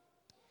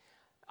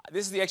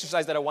 This is the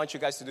exercise that I want you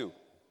guys to do.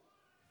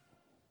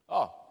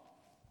 Oh,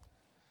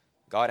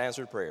 God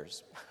answered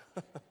prayers.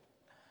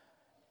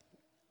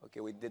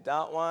 Okay, we did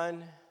that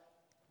one.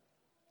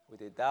 We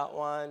did that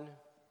one.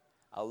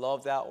 I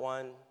love that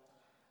one.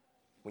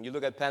 When you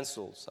look at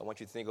pencils, I want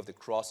you to think of the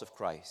cross of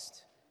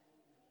Christ.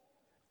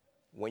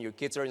 When your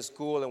kids are in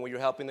school and when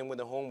you're helping them with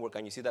the homework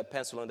and you see that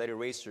pencil and that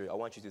eraser, I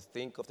want you to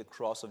think of the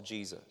cross of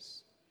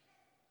Jesus.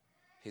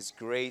 His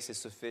grace is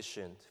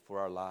sufficient for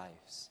our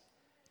lives.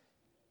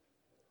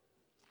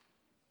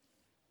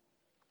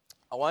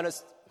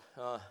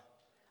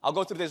 I'll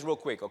go through this real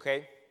quick,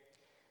 okay?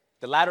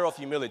 The ladder of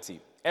humility.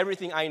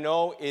 Everything I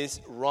know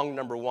is rung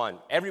number 1.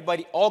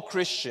 Everybody, all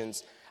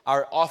Christians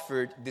are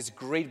offered this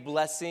great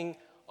blessing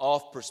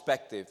of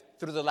perspective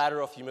through the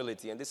ladder of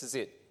humility, and this is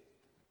it.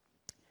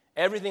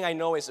 Everything I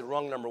know is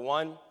rung number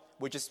 1,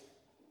 which is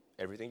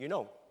everything you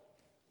know.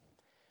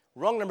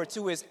 Rung number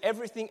 2 is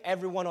everything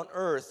everyone on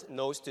earth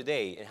knows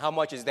today. And how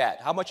much is that?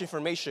 How much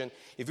information,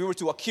 if we were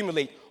to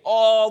accumulate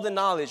all the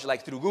knowledge,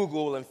 like through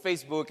Google and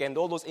Facebook and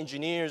all those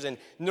engineers and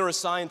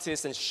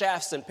neuroscientists and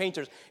chefs and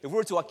painters, if we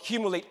were to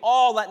accumulate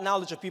all that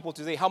knowledge of people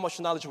today, how much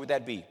knowledge would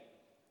that be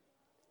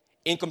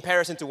in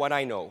comparison to what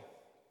I know?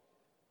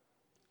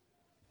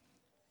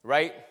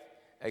 Right?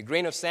 A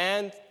grain of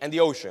sand and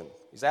the ocean.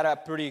 Is that a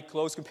pretty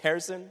close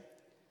comparison?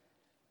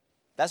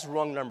 That's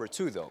rung number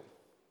 2, though.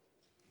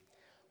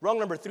 Rung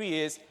number 3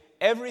 is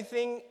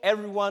everything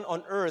everyone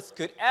on earth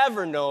could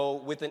ever know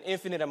with an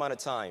infinite amount of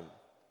time.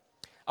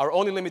 Our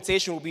only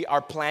limitation will be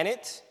our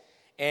planet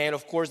and,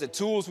 of course, the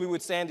tools we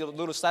would send, the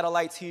little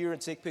satellites here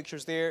and take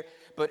pictures there.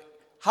 But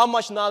how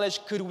much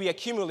knowledge could we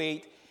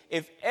accumulate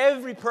if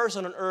every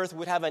person on earth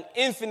would have an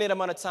infinite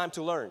amount of time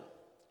to learn?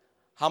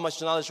 How much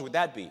knowledge would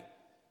that be?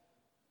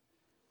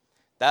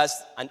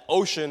 That's an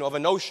ocean of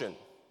an ocean.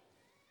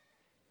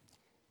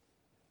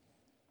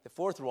 The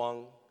 4th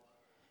rung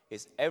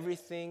is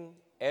everything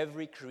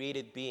every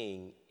created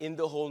being in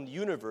the whole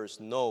universe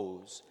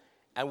knows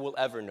and will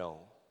ever know.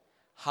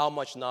 How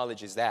much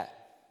knowledge is that?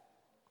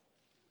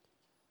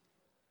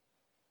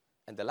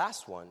 And the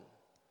last one,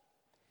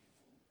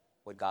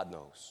 what God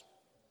knows.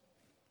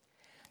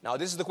 Now,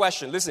 this is the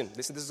question. Listen,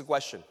 this is the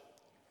question.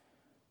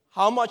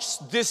 How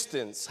much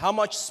distance, how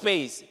much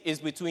space is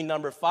between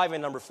number 5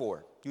 and number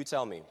 4? You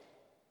tell me.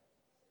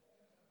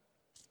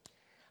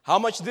 How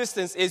much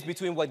distance is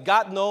between what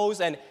God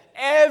knows and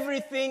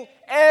everything,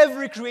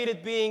 every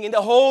created being in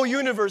the whole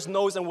universe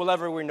knows and will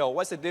ever know?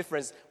 What's the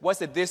difference? What's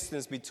the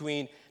distance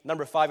between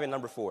number 5 and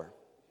number 4?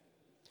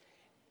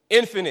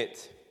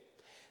 Infinite.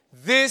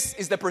 This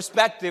is the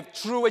perspective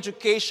true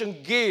education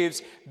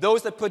gives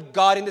those that put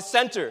God in the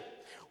center.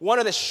 One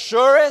of the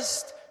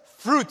surest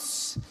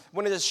fruits,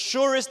 one of the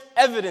surest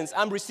evidence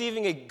I'm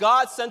receiving a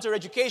God-centered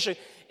education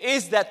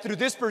is that through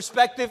this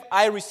perspective,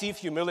 I receive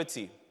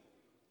humility.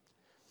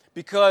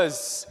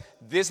 Because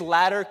this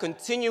ladder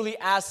continually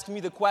asks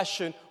me the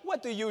question,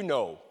 what do you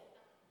know?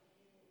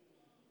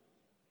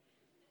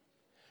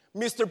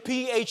 Mr.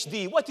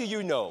 PhD, what do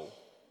you know?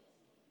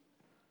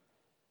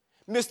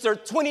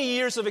 Mr. 20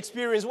 years of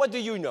experience, what do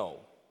you know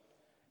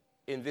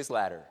in this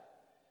ladder?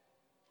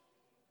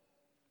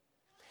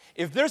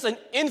 If there's an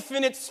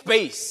infinite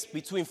space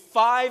between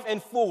 5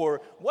 and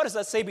 4, what does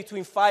that say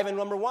between 5 and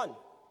number 1?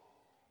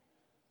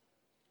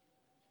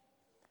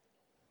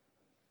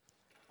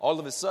 All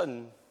of a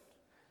sudden,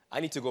 I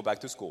need to go back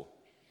to school.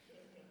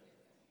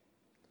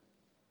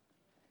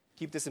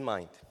 Keep this in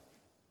mind.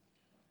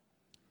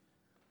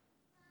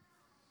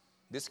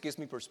 This gives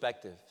me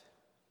perspective.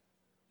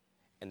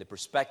 And the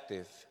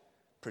perspective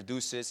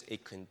produces a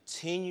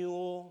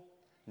continual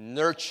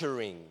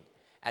nurturing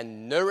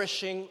and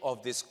nourishing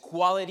of this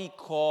quality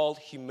called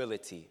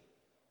humility.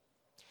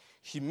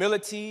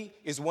 Humility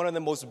is one of the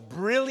most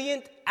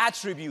brilliant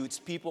attributes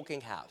people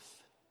can have.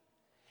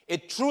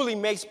 It truly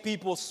makes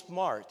people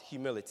smart,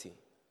 humility.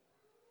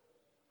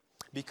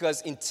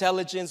 Because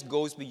intelligence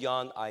goes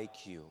beyond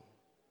IQ.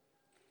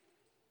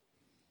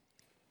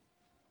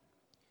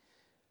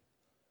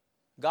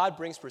 God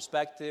brings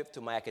perspective to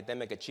my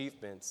academic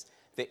achievements.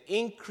 The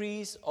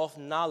increase of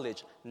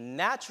knowledge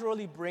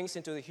naturally brings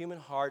into the human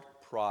heart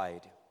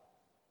pride.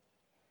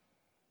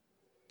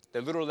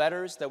 The little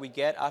letters that we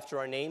get after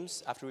our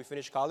names, after we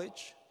finish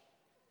college,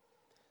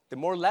 the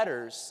more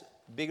letters,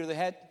 bigger the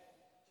head.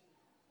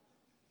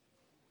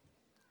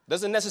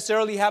 Doesn't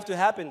necessarily have to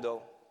happen,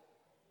 though.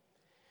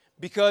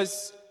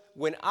 Because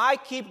when I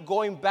keep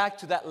going back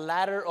to that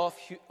ladder of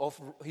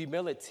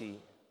humility,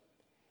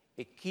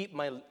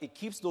 it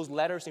keeps those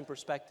letters in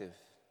perspective.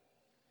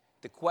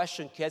 The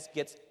question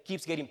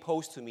keeps getting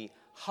posed to me,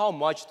 how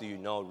much do you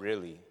know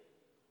really?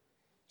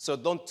 So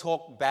don't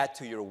talk bad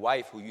to your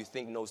wife who you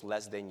think knows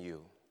less than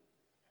you.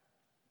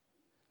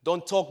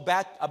 Don't talk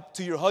bad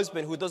to your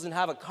husband who doesn't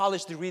have a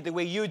college degree the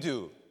way you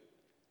do.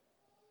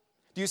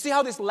 Do you see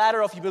how this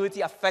ladder of humility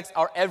affects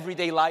our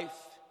everyday life?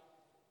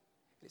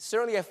 It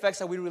certainly affects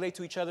how we relate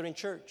to each other in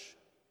church.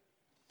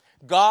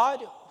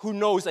 God, who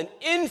knows an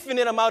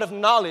infinite amount of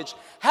knowledge,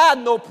 had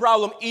no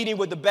problem eating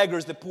with the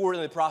beggars, the poor,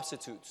 and the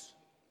prostitutes.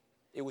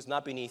 It was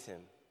not beneath him.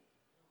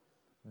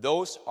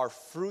 Those are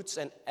fruits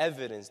and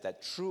evidence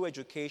that true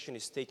education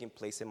is taking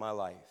place in my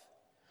life.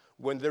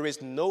 When there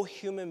is no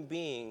human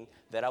being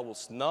that I will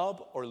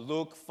snub or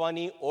look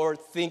funny or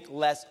think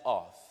less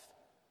of.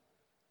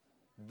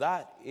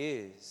 That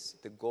is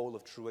the goal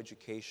of true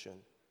education.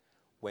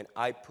 When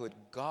I put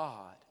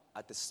God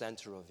at the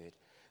center of it,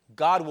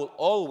 God will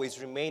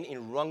always remain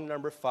in rung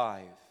number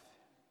 5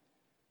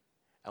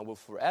 and will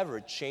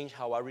forever change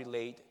how I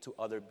relate to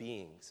other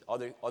beings,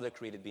 other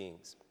created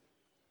beings.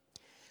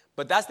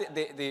 But that's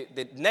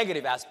the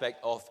negative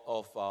aspect of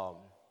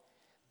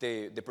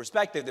the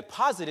perspective. The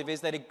positive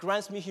is that it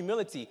grants me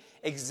humility,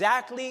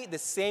 exactly the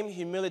same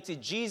humility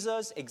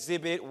Jesus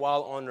exhibited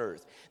while on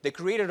earth. The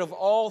creator of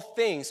all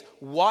things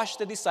washed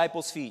the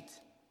disciples' feet.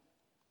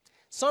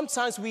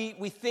 Sometimes we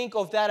think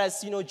of that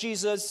as,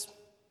 Jesus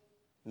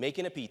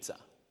making a pizza.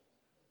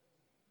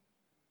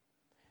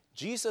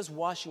 Jesus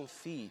washing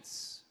feet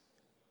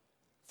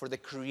for the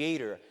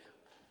Creator.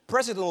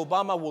 President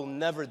Obama will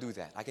never do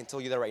that. I can tell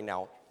you that right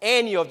now.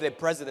 Any of the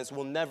presidents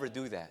will never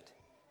do that.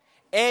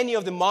 Any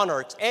of the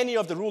monarchs, any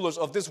of the rulers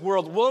of this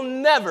world will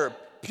never,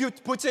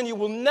 Putin, you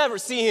will never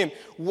see him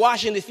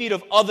washing the feet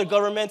of other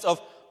governments,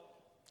 of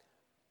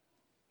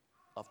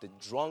the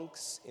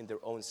drunks in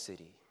their own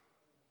city.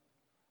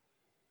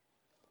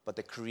 But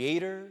the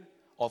Creator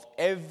of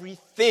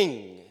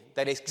everything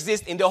that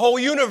exists in the whole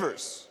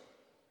universe,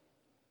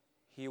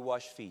 he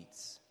washed feet.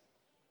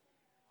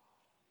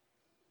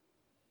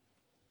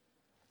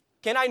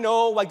 Can I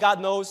know what God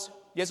knows?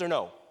 Yes or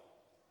no?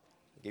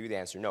 I'll give you the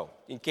answer, no.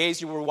 In case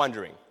you were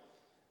wondering.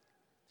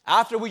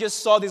 After we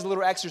just saw this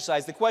little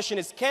exercise, the question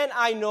is, can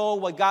I know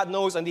what God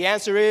knows? And the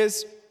answer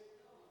is,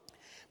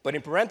 but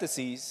in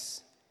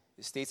parentheses,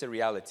 it states a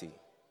reality.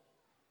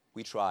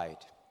 We tried.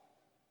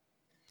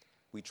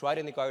 We tried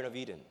in the Garden of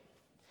Eden.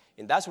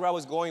 And that's where I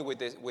was going with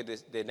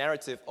the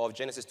narrative of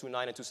Genesis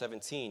 2:9 and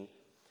 2:17.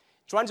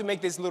 Trying to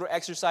make this little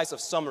exercise of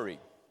summary.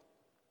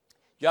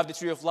 You have the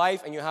tree of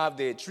life and you have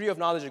the tree of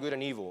knowledge of good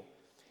and evil.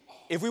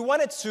 If we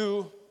wanted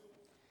to,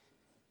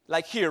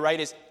 like here, right,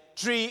 it's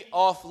tree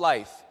of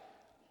life.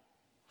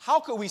 How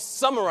could we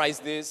summarize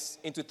this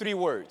into 3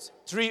 words?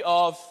 Tree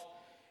of,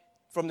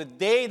 from the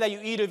day that you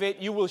eat of it,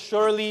 you will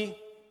surely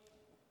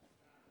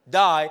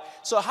die.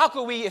 So how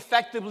could we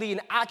effectively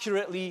and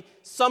accurately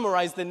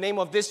summarize the name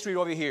of this tree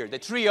over here? The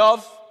tree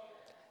of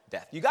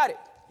death. You got it.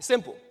 It's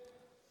simple.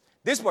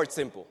 This part's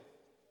simple.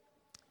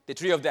 The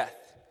tree of death.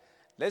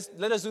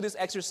 Let us do this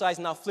exercise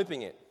now,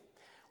 flipping it.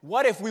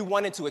 What if we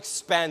wanted to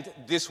expand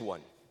this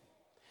one?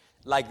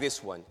 Like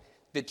this one.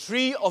 The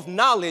tree of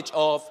knowledge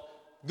of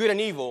good and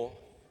evil.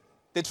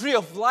 The tree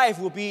of life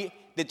will be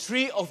the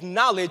tree of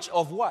knowledge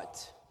of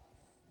what?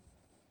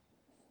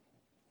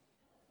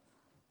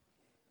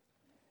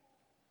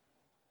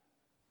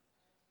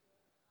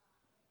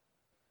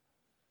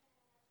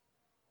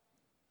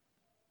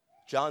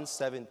 John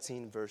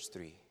 17, verse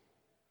 3.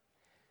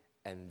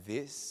 And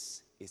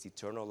this is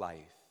eternal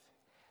life,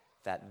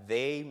 that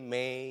they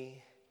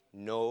may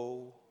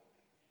know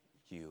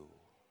you.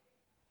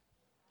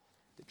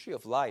 The tree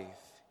of life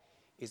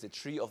is the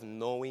tree of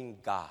knowing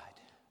God.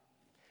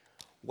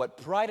 What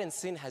pride and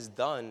sin has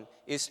done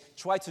is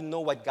try to know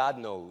what God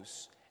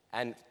knows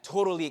and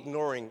totally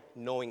ignoring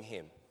knowing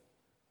Him.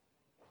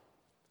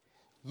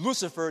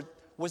 Lucifer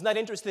was not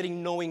interested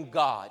in knowing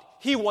God.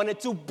 He wanted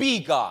to be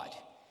God.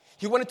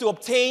 He wanted to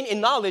obtain a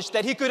knowledge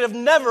that he could have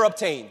never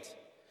obtained.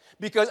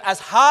 Because as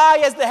high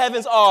as the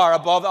heavens are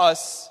above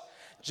us,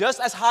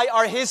 just as high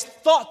are His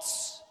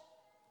thoughts.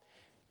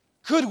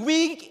 Could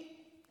we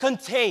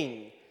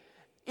contain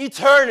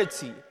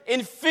eternity,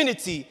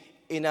 infinity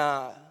in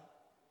a...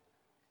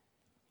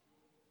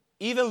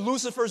 Even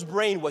Lucifer's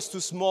brain was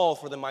too small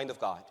for the mind of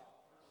God.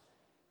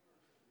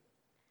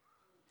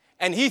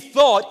 And he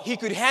thought he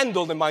could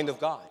handle the mind of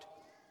God.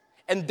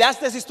 And that's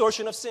the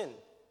distortion of sin.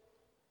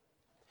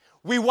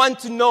 We want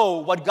to know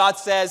what God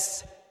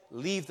says.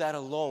 Leave that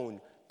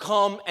alone.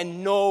 Come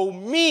and know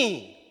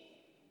me.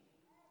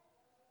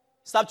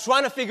 Stop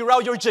trying to figure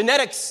out your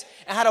genetics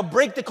and how to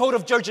break the code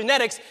of your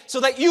genetics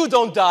so that you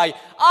don't die.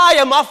 I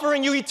am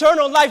offering you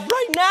eternal life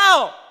right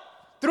now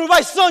through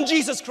my Son,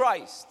 Jesus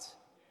Christ.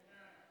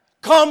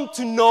 Come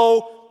to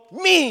know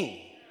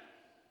me.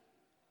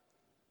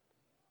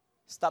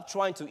 Stop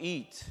trying to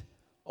eat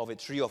of a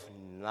tree of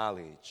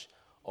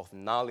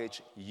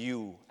knowledge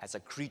you as a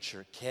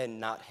creature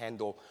cannot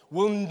handle,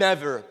 will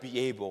never be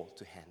able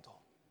to handle.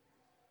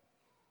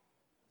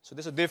 So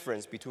there's a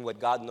difference between what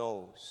God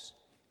knows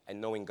and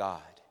knowing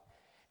God.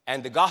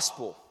 And the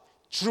gospel,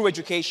 true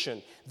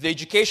education, the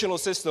educational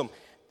system,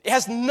 it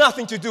has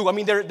nothing to do. I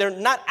mean, they're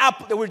not,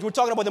 we're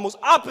talking about the most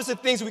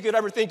opposite things we could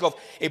ever think of.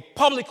 A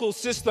public school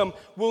system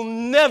will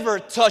never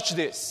touch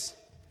this.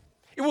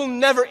 It will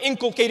never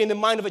inculcate in the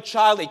mind of a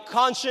child a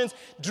conscience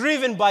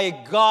driven by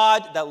a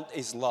God that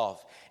is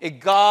love, a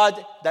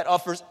God that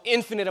offers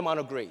infinite amount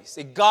of grace,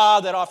 a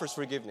God that offers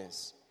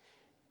forgiveness.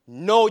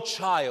 No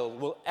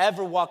child will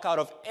ever walk out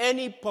of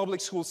any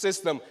public school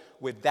system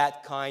with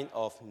that kind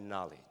of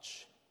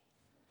knowledge.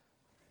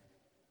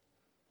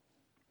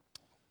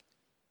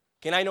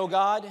 Can I know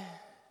God?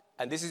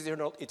 And this is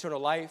eternal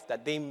life,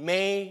 that they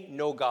may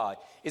know God.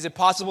 Is it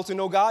possible to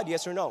know God?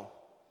 Yes or no?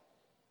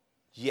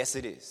 Yes,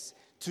 it is.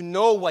 To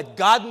know what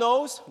God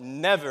knows?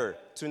 Never.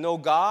 To know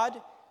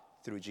God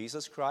through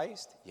Jesus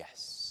Christ?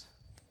 Yes.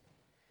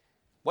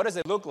 What does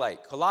it look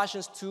like?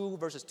 Colossians 2,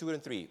 verses 2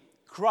 and 3.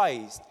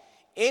 Christ,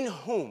 in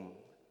whom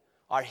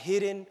are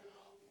hidden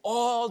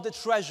all the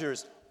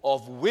treasures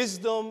of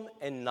wisdom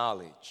and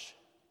knowledge.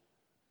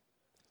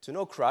 To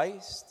know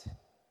Christ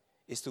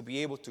is to be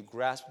able to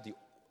grasp the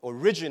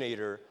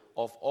originator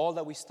of all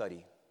that we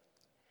study.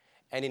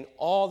 And in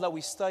all that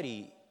we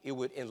study, it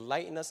would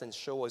enlighten us and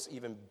show us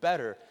even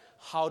better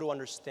how to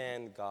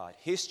understand God.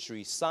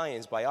 History,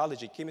 science,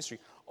 biology, chemistry,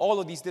 all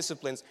of these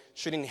disciplines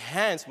should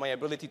enhance my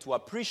ability to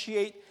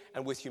appreciate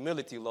and with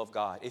humility love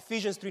God.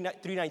 Ephesians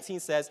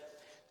 3:19 says,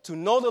 to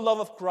know the love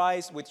of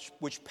Christ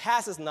which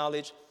passes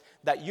knowledge,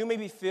 that you may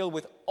be filled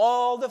with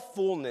all the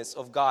fullness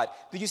of God.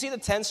 Did you see the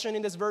tension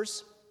in this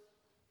verse?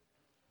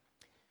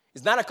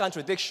 It's not a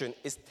contradiction,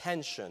 it's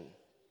tension.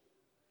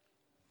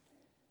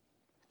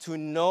 To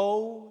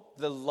know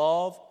the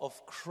love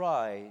of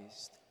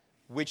Christ,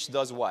 which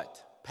does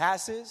what?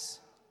 Passes?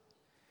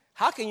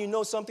 How can you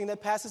know something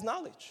that passes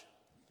knowledge?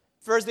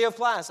 First day of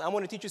class, I'm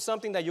going to teach you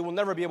something that you will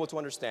never be able to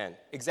understand.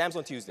 Exams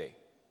on Tuesday.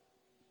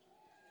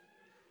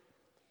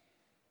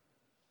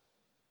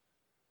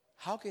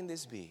 How can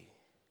this be?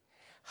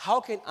 How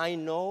can I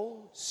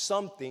know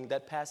something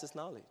that passes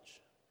knowledge?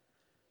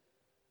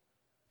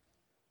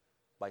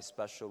 By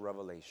special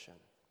revelation.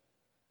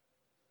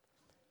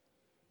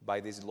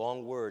 By this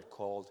long word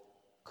called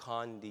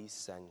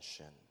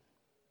condescension.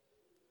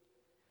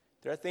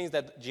 There are things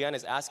that Gian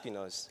is asking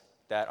us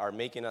that are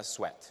making us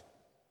sweat.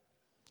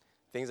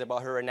 Things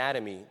about her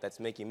anatomy that's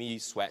making me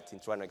sweat in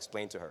trying to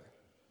explain to her.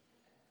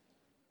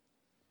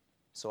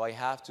 So I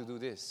have to do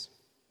this.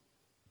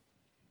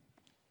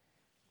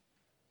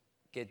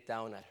 get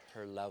down at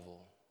her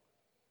level.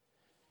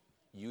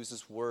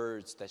 Uses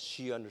words that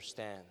she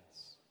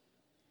understands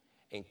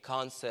and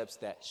concepts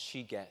that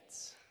she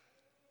gets.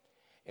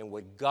 And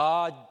what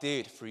God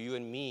did for you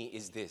and me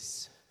is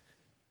this.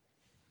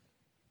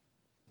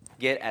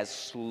 Get as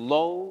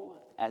slow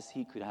as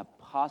he could have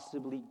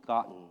possibly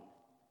gotten.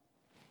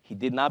 He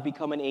did not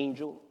become an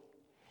angel.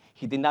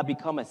 He did not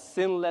become a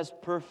sinless,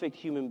 perfect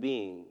human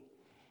being.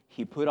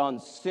 He put on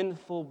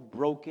sinful,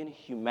 broken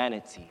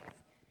humanity.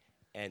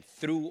 And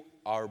through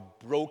our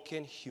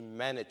broken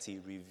humanity,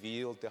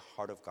 revealed the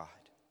heart of God.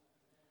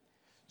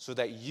 So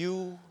that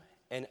you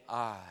and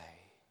I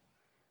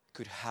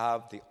could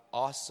have the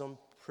awesome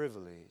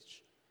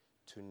privilege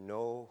to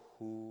know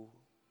who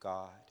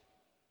God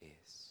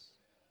is.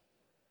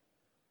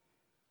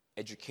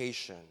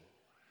 Education,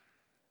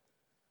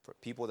 for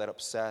people that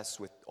obsess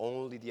with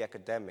only the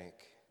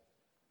academic,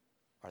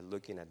 are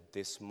looking at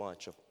this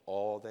much of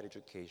all that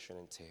education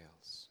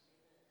entails.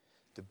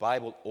 The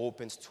Bible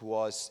opens to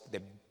us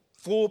the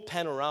full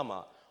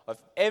panorama of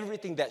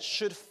everything that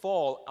should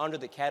fall under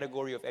the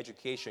category of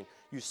education.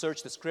 You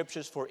search the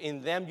scriptures, for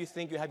in them you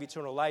think you have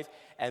eternal life,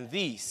 and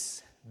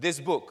this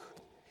book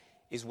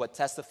is what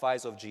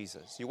testifies of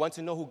Jesus. You want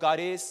to know who God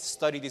is?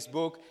 Study this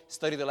book,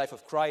 study the life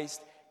of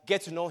Christ,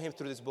 get to know him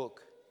through this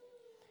book.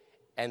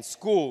 And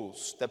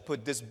schools that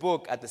put this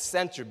book at the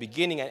center,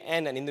 beginning and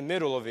end, and in the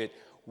middle of it,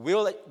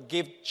 will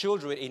give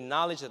children a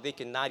knowledge that they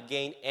cannot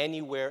gain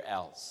anywhere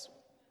else.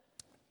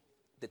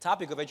 The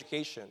topic of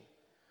education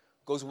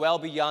goes well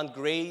beyond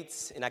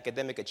grades and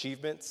academic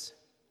achievements.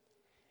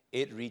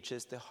 It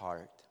reaches the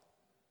heart.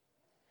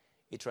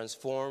 It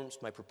transforms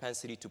my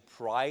propensity to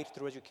pride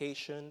through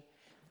education,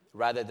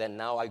 rather than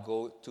now I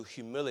go to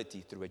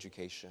humility through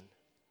education.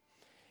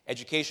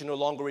 Education no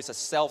longer is a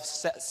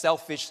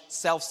selfish,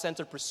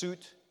 self-centered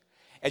pursuit.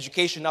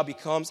 Education now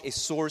becomes a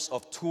source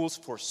of tools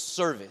for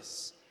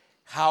service.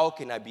 How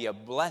can I be a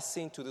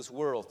blessing to this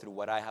world through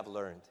what I have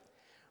learned?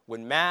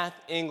 When math,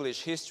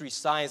 English, history,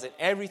 science, and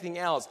everything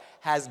else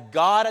has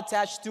God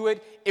attached to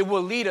it, it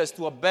will lead us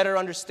to a better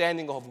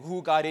understanding of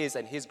who God is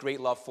and his great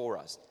love for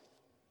us.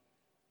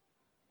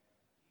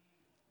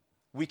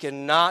 We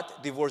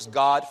cannot divorce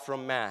God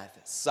from math,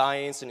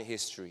 science, and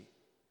history.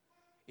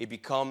 It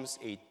becomes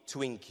a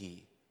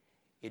Twinkie.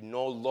 It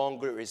no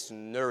longer is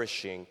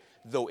nourishing.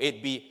 Though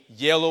it be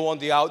yellow on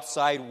the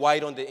outside,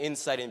 white on the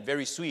inside, and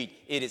very sweet,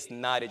 it is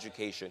not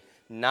education.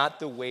 Not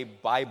the way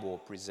Bible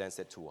presents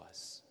it to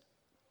us.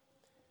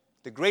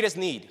 The greatest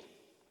need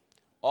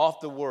of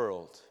the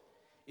world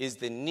is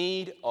the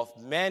need of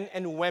men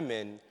and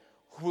women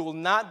who will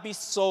not be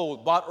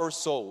sold, bought or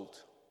sold.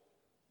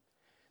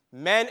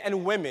 Men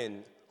and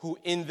women who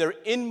in their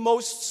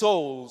inmost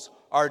souls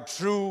are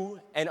true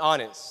and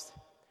honest.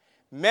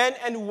 Men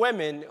and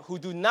women who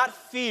do not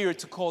fear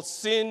to call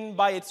sin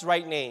by its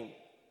right name.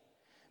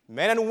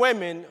 Men and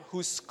women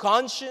whose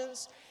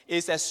conscience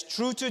is as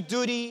true to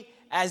duty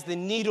as the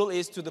needle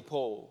is to the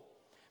pole.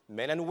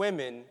 Men and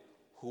women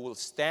who will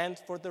stand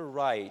for the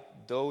right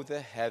though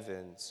the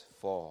heavens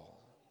fall.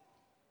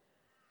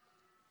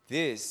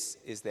 This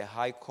is the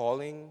high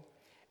calling,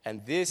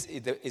 and this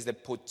is the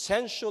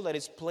potential that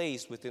is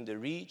placed within the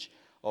reach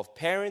of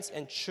parents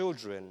and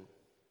children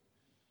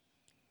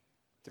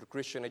through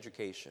Christian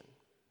education.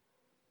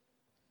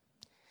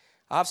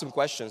 I have some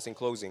questions in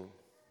closing.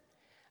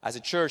 As a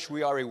church,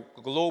 we are a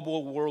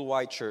global,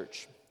 worldwide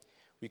church.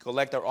 We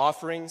collect our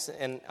offerings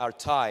and our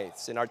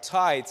tithes. And our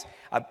tithes,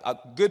 a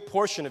good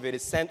portion of it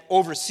is sent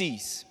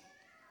overseas.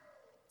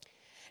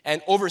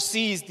 And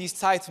overseas, these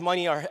tithes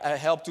money are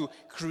help to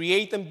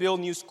create and build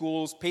new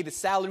schools, pay the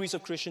salaries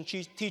of Christian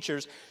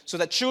teachers, so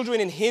that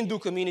children in Hindu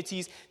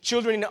communities,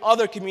 children in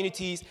other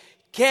communities,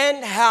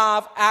 can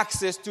have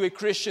access to a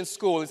Christian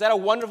school. Is that a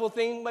wonderful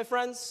thing, my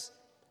friends?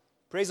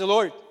 Praise the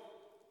Lord.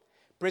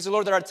 Praise the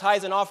Lord that our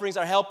tithes and offerings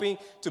are helping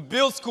to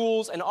build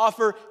schools and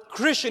offer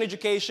Christian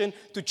education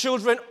to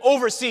children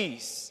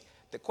overseas.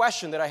 The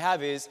question that I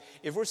have is,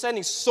 if we're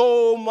sending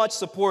so much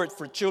support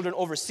for children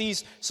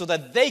overseas so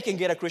that they can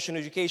get a Christian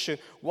education,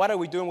 what are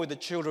we doing with the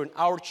children,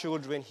 our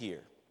children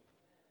here?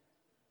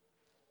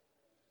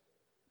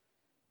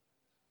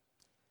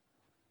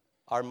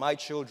 Are my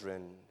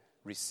children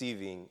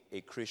receiving a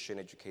Christian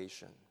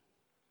education?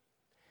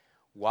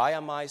 Why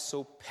am I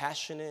so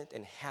passionate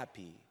and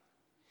happy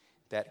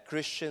that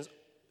Christians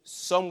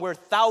somewhere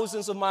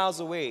thousands of miles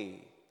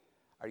away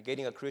are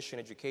getting a Christian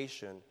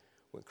education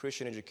when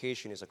Christian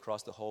education is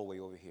across the hallway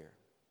over here?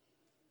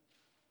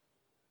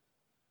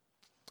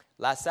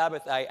 Last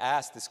Sabbath, I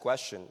asked this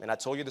question, and I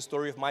told you the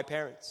story of my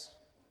parents.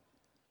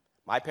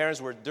 My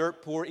parents were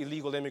dirt poor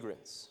illegal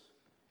immigrants.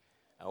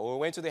 And when we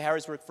went to the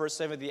Harrisburg First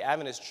Seventh-day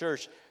Adventist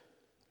Church,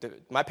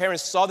 my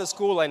parents saw the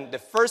school, and the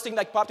first thing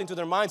that popped into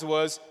their minds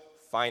was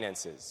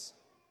finances.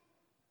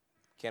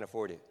 Can't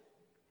afford it.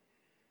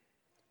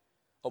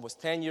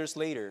 Almost 10 years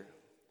later,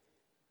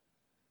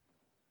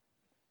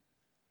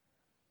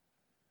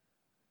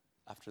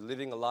 after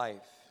living a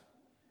life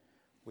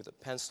with a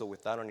pencil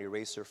without an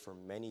eraser for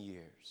many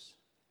years,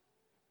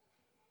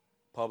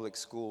 public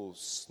schools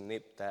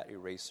snipped that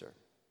eraser.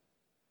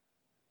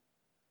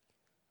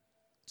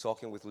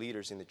 talking with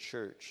leaders in the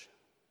church,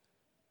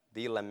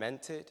 they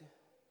lamented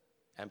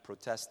and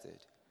protested.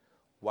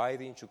 Why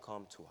didn't you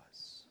come to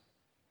us?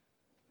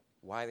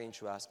 Why didn't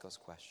you ask us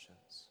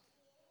questions?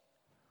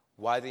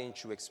 Why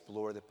didn't you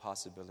explore the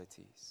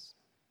possibilities?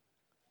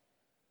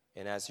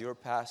 And as your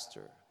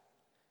pastor,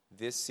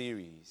 this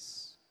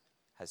series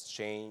has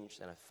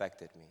changed and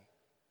affected me.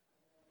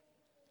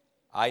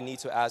 I need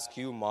to ask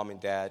you, Mom and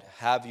Dad,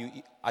 have you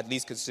at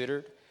least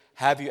considered,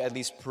 have you at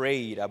least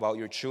prayed about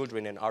your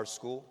children in our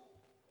school?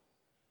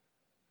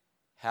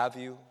 Have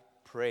you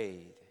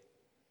prayed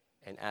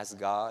and asked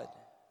God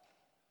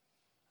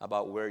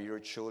about where your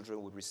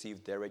children would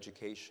receive their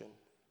education?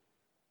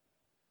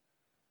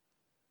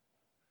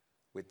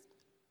 With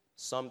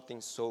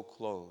something so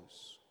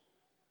close,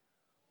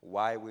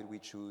 why would we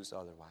choose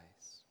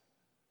otherwise?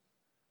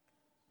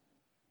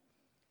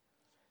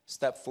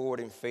 Step forward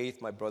in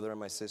faith, my brother and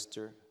my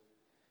sister.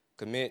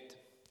 Commit,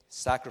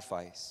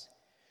 sacrifice.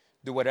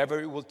 Do whatever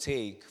it will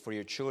take for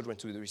your children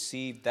to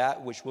receive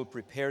that which will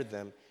prepare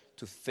them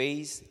to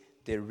face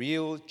the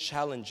real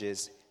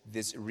challenges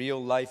this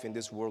real life in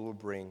this world will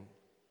bring,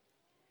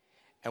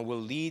 and will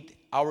lead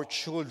our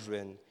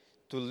children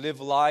to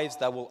live lives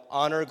that will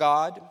honor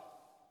God,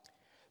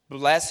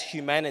 bless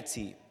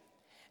humanity,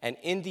 and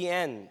in the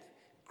end,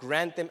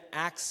 grant them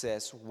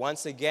access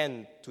once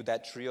again to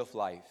that tree of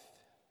life.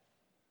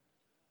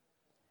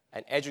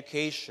 An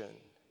education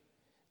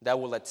that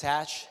will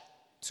attach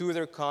to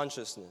their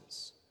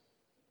consciousness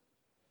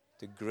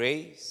the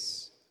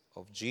grace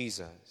of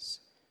Jesus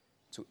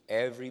to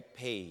every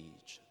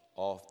page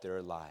of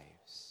their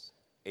lives.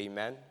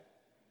 Amen.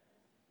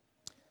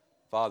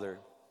 Father,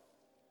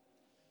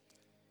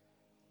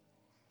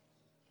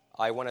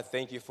 I want to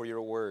thank you for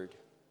your word.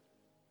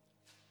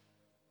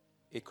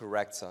 It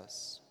corrects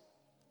us.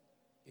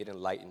 It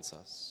enlightens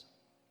us.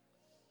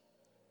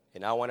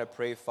 And I want to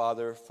pray,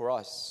 Father, for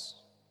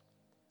us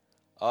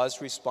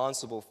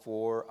responsible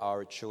for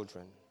our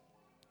children.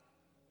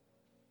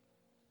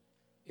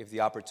 If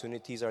the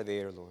opportunities are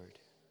there, Lord,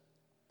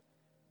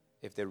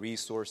 if the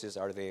resources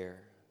are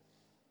there,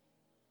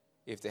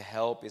 if the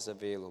help is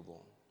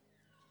available,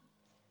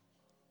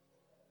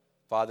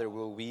 Father,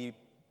 will we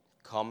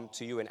come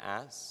to you and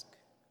ask?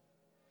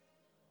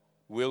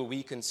 Will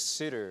we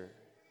consider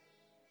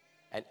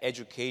an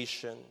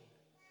education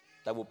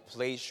that will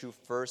place you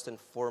first and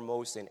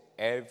foremost in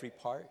every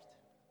part?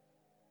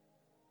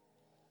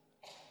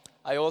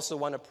 I also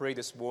want to pray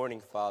this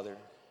morning, Father,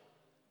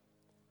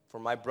 for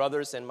my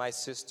brothers and my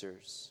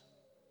sisters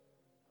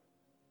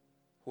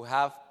who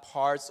have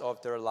parts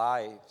of their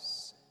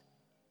lives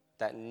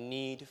that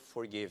need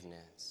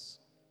forgiveness,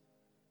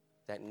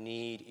 that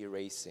need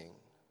erasing.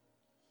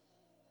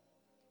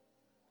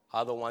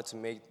 I don't want to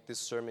make this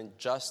sermon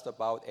just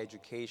about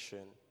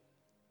education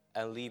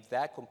and leave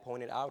that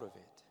component out of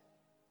it.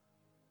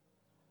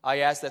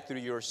 I ask that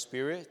through your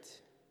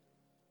Spirit,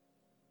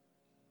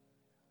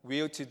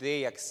 we'll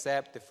today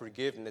accept the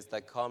forgiveness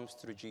that comes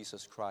through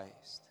Jesus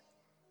Christ.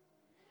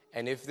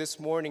 And if this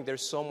morning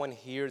there's someone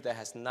here that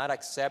has not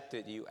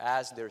accepted you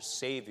as their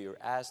Savior,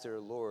 as their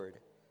Lord,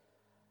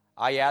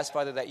 I ask,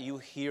 Father, that you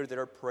hear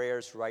their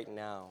prayers right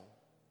now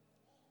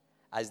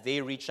as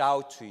they reach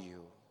out to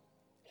you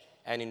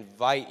and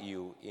invite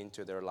you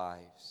into their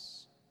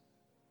lives.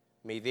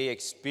 May they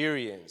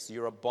experience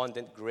your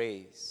abundant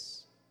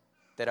grace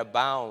that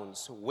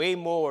abounds way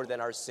more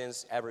than our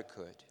sins ever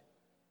could.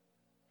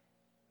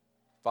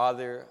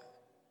 Father,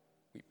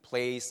 we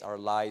place our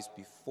lives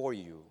before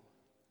you.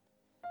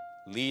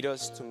 Lead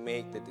us to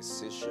make the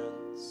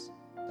decisions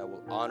that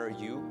will honor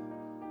you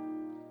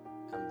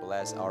and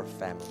bless our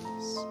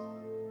families.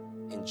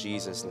 In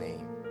Jesus'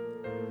 name,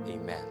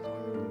 amen,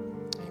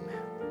 Lord.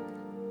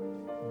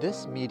 Amen.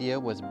 This media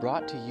was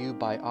brought to you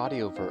by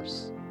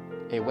Audioverse,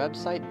 a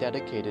website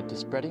dedicated to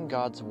spreading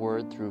God's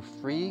Word through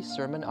free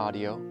sermon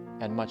audio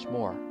and much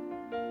more.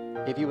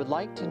 If you would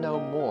like to know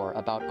more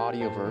about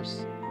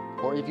Audioverse,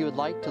 or if you would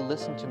like to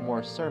listen to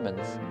more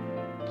sermons,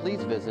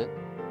 please visit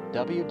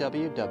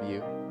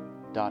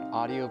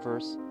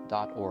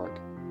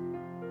www.audioverse.org.